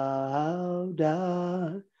laudatio.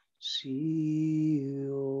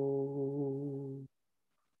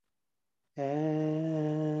 Amen.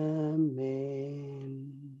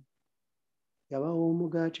 Yabaho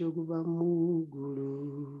umugati oguva mu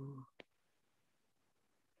ggulu.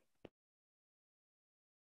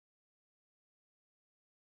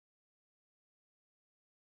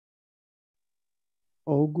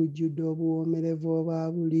 Ogujjudde obuwoomerevu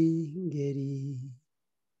obwa buli ngeri.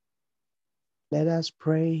 Let us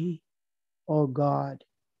pray, O God,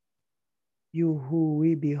 you who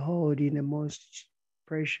we behold in the most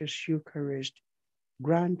precious Eucharist,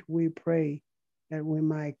 grant, we pray, that we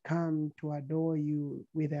might come to adore you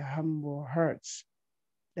with a humble hearts,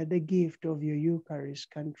 that the gift of your Eucharist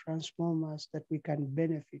can transform us, that we can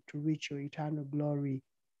benefit to reach your eternal glory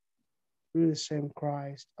through the same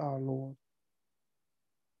Christ our Lord.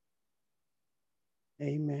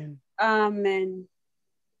 Amen. Amen.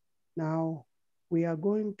 Now we are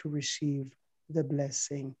going to receive the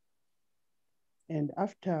blessing. And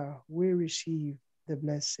after we receive the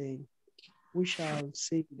blessing, we shall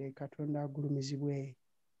sing the Katonda Agulumizibwe.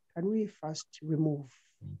 Can we first remove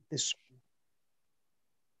the song?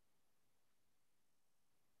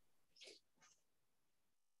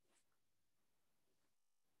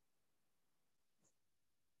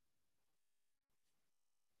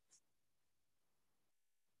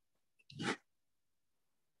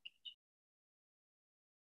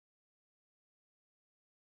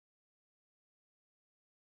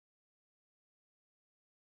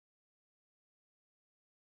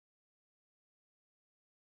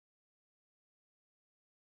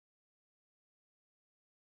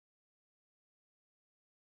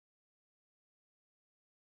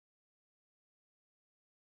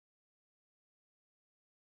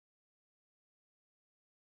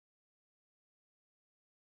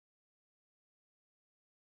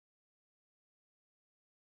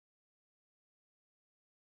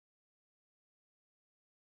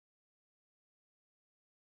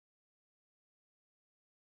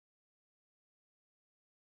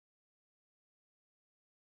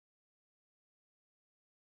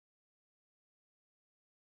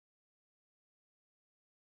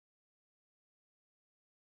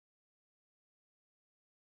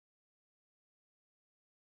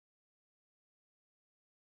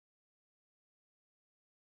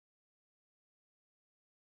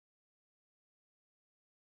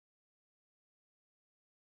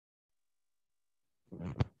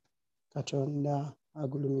 Katonda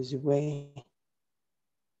agulumizibwe.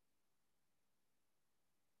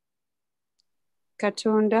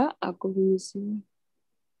 Katonda agulumizibwe.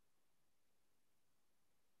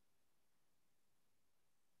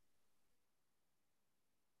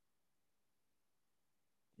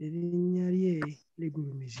 Erinnya lye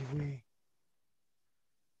ligulumizibwe.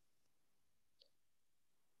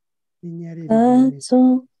 Erinnya lye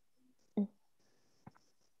ligulumizibwe.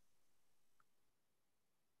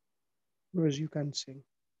 Rose, you can sing.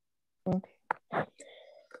 Okay.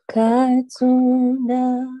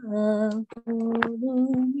 Katonda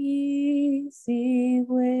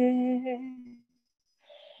agulumizibwe,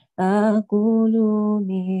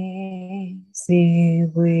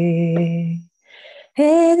 agulumizibwe,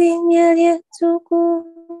 erinnya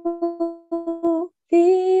ly'ettukuvu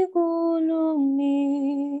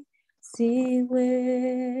ligulumizibwe,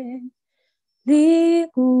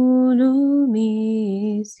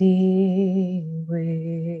 ligulumizibwe.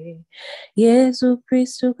 Yesu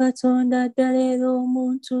Kristu Katonda ddala era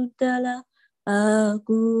omuntu ddala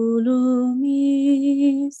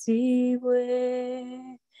agulumizibwe,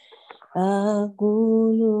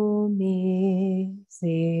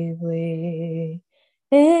 agulumizibwe,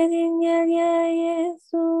 erinnya lya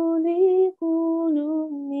Yesu ligulumizibwe.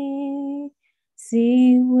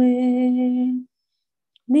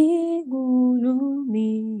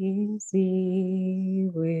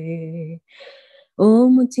 ligulumizibwe.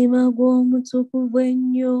 Omutima gw'omutukuvu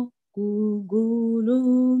ennyo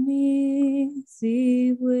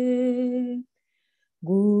gugulumizibwe.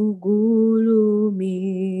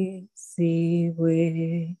 Gugulumizibwe.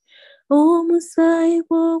 Omusaayi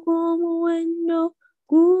gw'ogw'omuwendo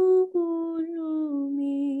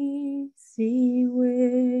gugulumizibwe.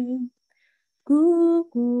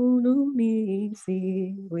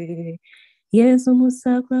 Gugulumizibwe. Yesu mu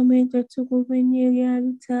sakramento ettukuvu ennyo erya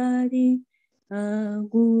lutaali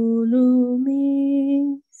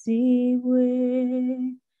agulumizibwe.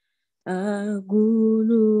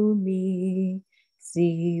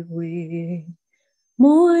 Agulumizibwe.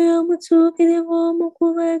 Mwoyo omutuukirivu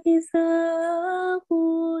omukubagiza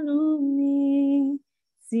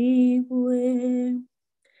agulumizibwe.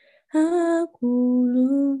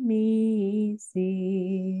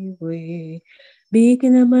 Agulumizibwe.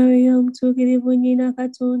 Bikira Maria omutuukirivu nnyina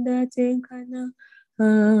Katonda atenkana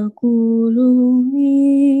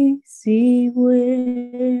agulumizibwe.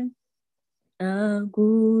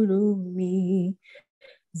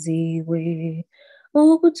 Agulumizibwe.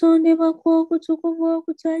 Okutondebwa kw'okutukuvu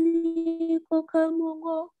okutaliiko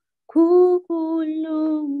kamogo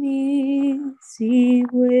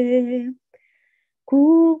kugulumizibwe.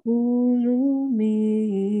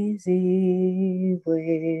 Kugulumizibwe.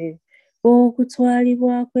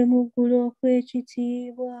 Okutwalibwa kwe mu ggulu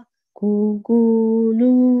okw'ekitiibwa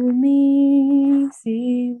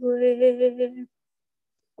kugulumizibwe.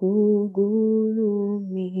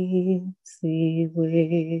 Kugulumizibwe.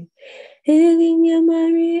 Erinnya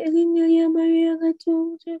lya Maria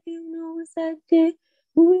Gatomutuukirivu n'obuzadde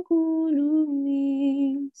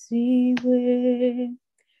ligulumizibwe.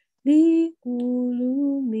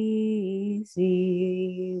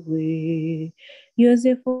 Ligulumizibwe.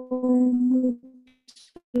 Yosefu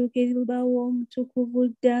omutuukirivu bawo omutukuvu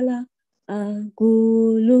ddala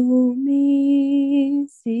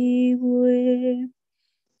agulumizibwe.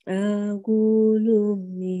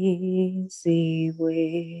 Agulumizibwe.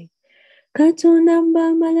 Katonda mu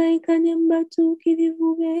bamalayika ne mu batuukirivu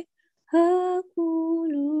be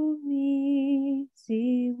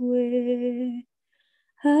agulumizibwe.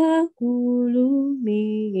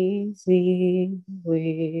 Agulumizibwe.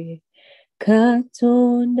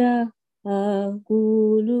 Katonda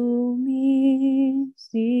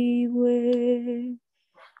agulumizibwe.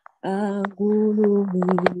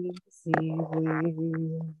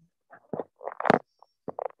 Agulumizibwe.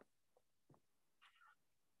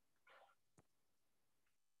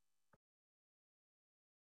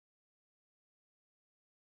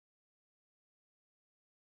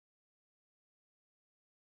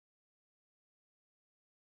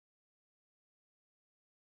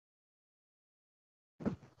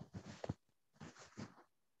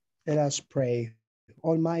 Let us pray.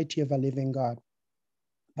 Almighty ever-living God,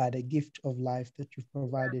 by the gift of life that you've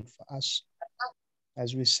provided for us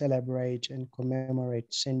as we celebrate and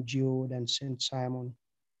commemorate St. Jude and St. Simon,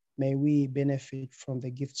 may we benefit from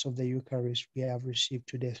the gifts of the Eucharist we have received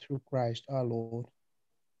today through Christ our Lord.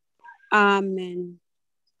 Amen.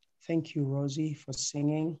 Thank you, Rosie, for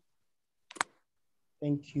singing.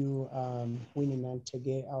 Thank you, Winnie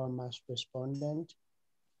Nantege, our mass respondent.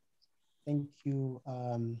 Thank you,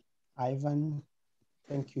 Ivan.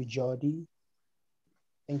 Thank you, Jody.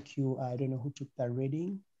 Thank you, I don't know who took that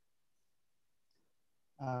reading.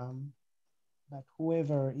 But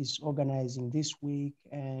whoever is organizing this week,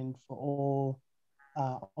 and for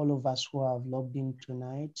all of us who have logged in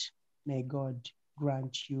tonight, may God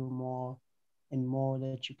grant you more and more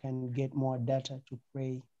that you can get more data to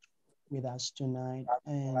pray with us tonight.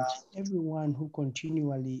 And everyone who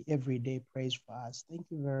continually every day prays for us, thank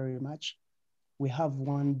you very much. We have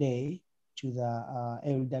one day to the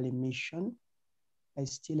elderly mission. I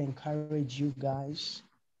still encourage you guys,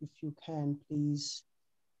 if you can, please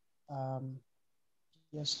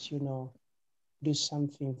just, do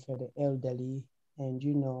something for the elderly. And,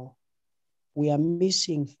 we are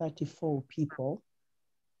missing 34 people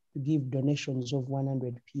to give donations of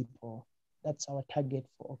 100 people. That's our target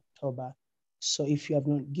for October. So if you have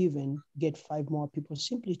not given, get 5 more people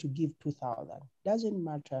simply to give 2,000. Doesn't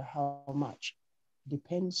matter how much.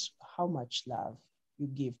 Depends how much love you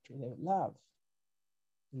give to the love,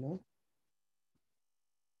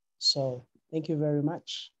 So thank you very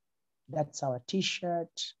much. That's our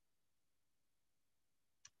t-shirt.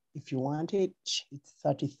 If you want it, it's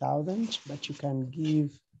 30,000, but you can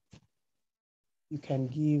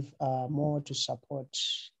give more to support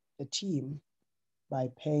the team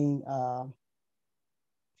by paying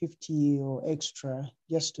 50 or extra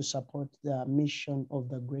just to support the mission of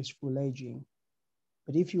the graceful aging.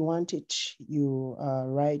 But if you want it, you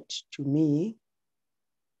write to me.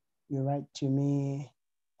 You write to me,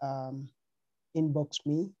 inbox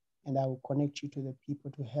me, and I will connect you to the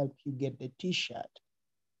people to help you get the t-shirt.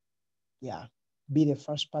 Yeah, be the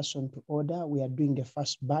first person to order. We are doing the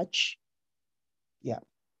first batch. Yeah,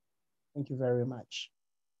 thank you very much.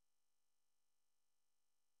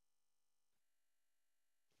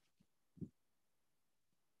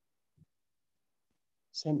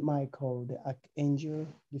 Saint Michael, the archangel,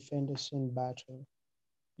 defend us in battle.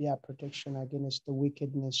 Be our protection against the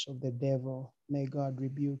wickedness of the devil. May God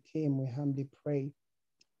rebuke him, we humbly pray.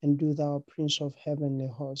 And do thou, Prince of heavenly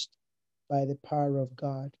host, by the power of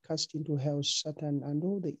God, cast into hell Satan and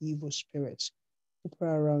all the evil spirits who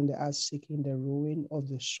prowl around the earth seeking the ruin of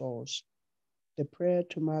the souls. The prayer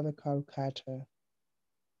to Mother Calcutta,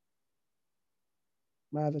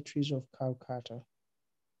 Mother Teresa of Calcutta.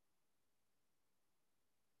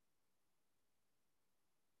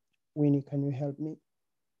 Winnie, can you help me?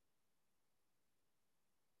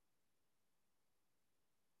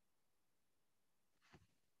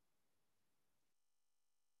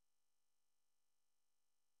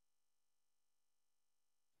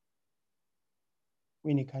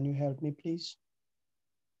 Winnie, can you help me, please?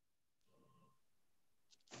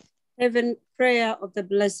 Heaven, prayer of the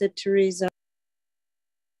Blessed Teresa.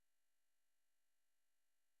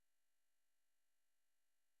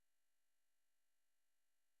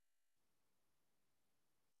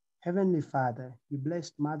 Heavenly Father, you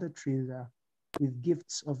blessed Mother Teresa with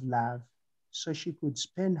gifts of love so she could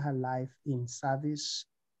spend her life in service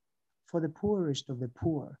for the poorest of the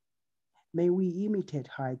poor. May we imitate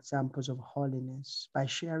her examples of holiness by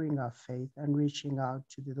sharing our faith and reaching out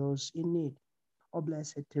to those in need. O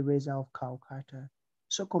Blessed Teresa of Calcutta,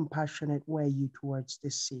 so compassionate were you towards the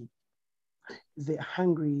sick, the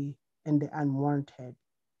hungry, and the unwanted.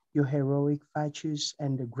 Your heroic virtues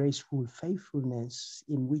and the graceful faithfulness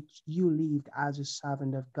in which you lived as a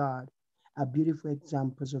servant of God are beautiful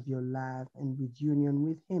examples of your love, and with union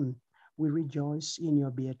with him, we rejoice in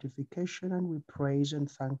your beatification and we praise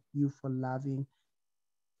and thank you for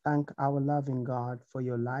thank our loving God for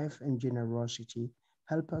your life and generosity.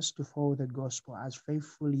 Help us to follow the gospel as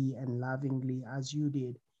faithfully and lovingly as you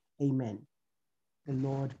did. Amen. The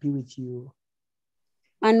Lord be with you.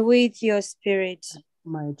 And with your spirit.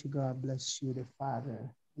 Mighty God bless you, the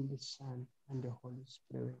Father, and the Son, and the Holy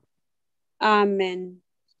Spirit. Amen.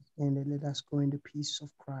 And let us go in the peace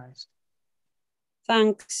of Christ.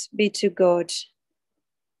 Thanks be to God.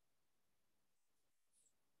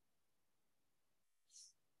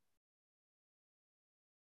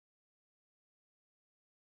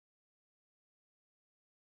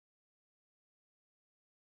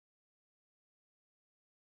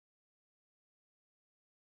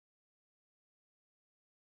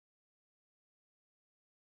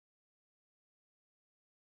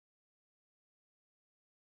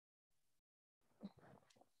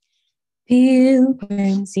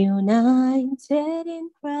 Pilgrims united in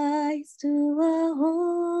Christ to a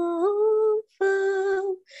home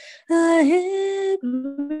found,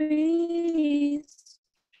 every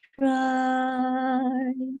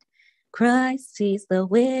stride. Christ is the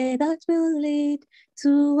way that will lead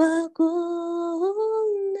to a goal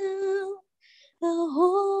now, a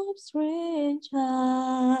hope's range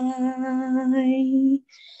high.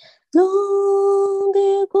 Long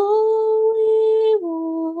ago we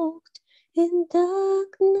walked in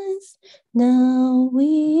darkness, now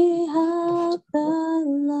we have the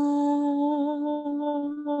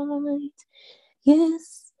light.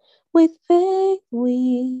 Yes, with faith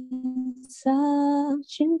we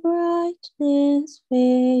search in brightness,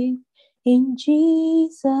 faith in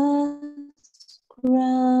Jesus Christ.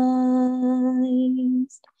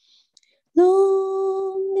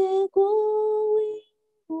 Long ago we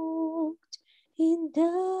walked in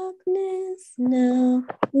darkness, now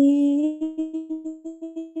we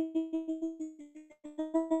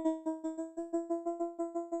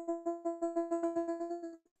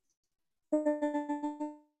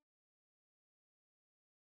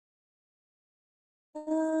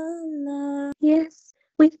yes,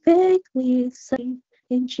 with faith we say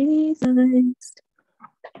in Jesus.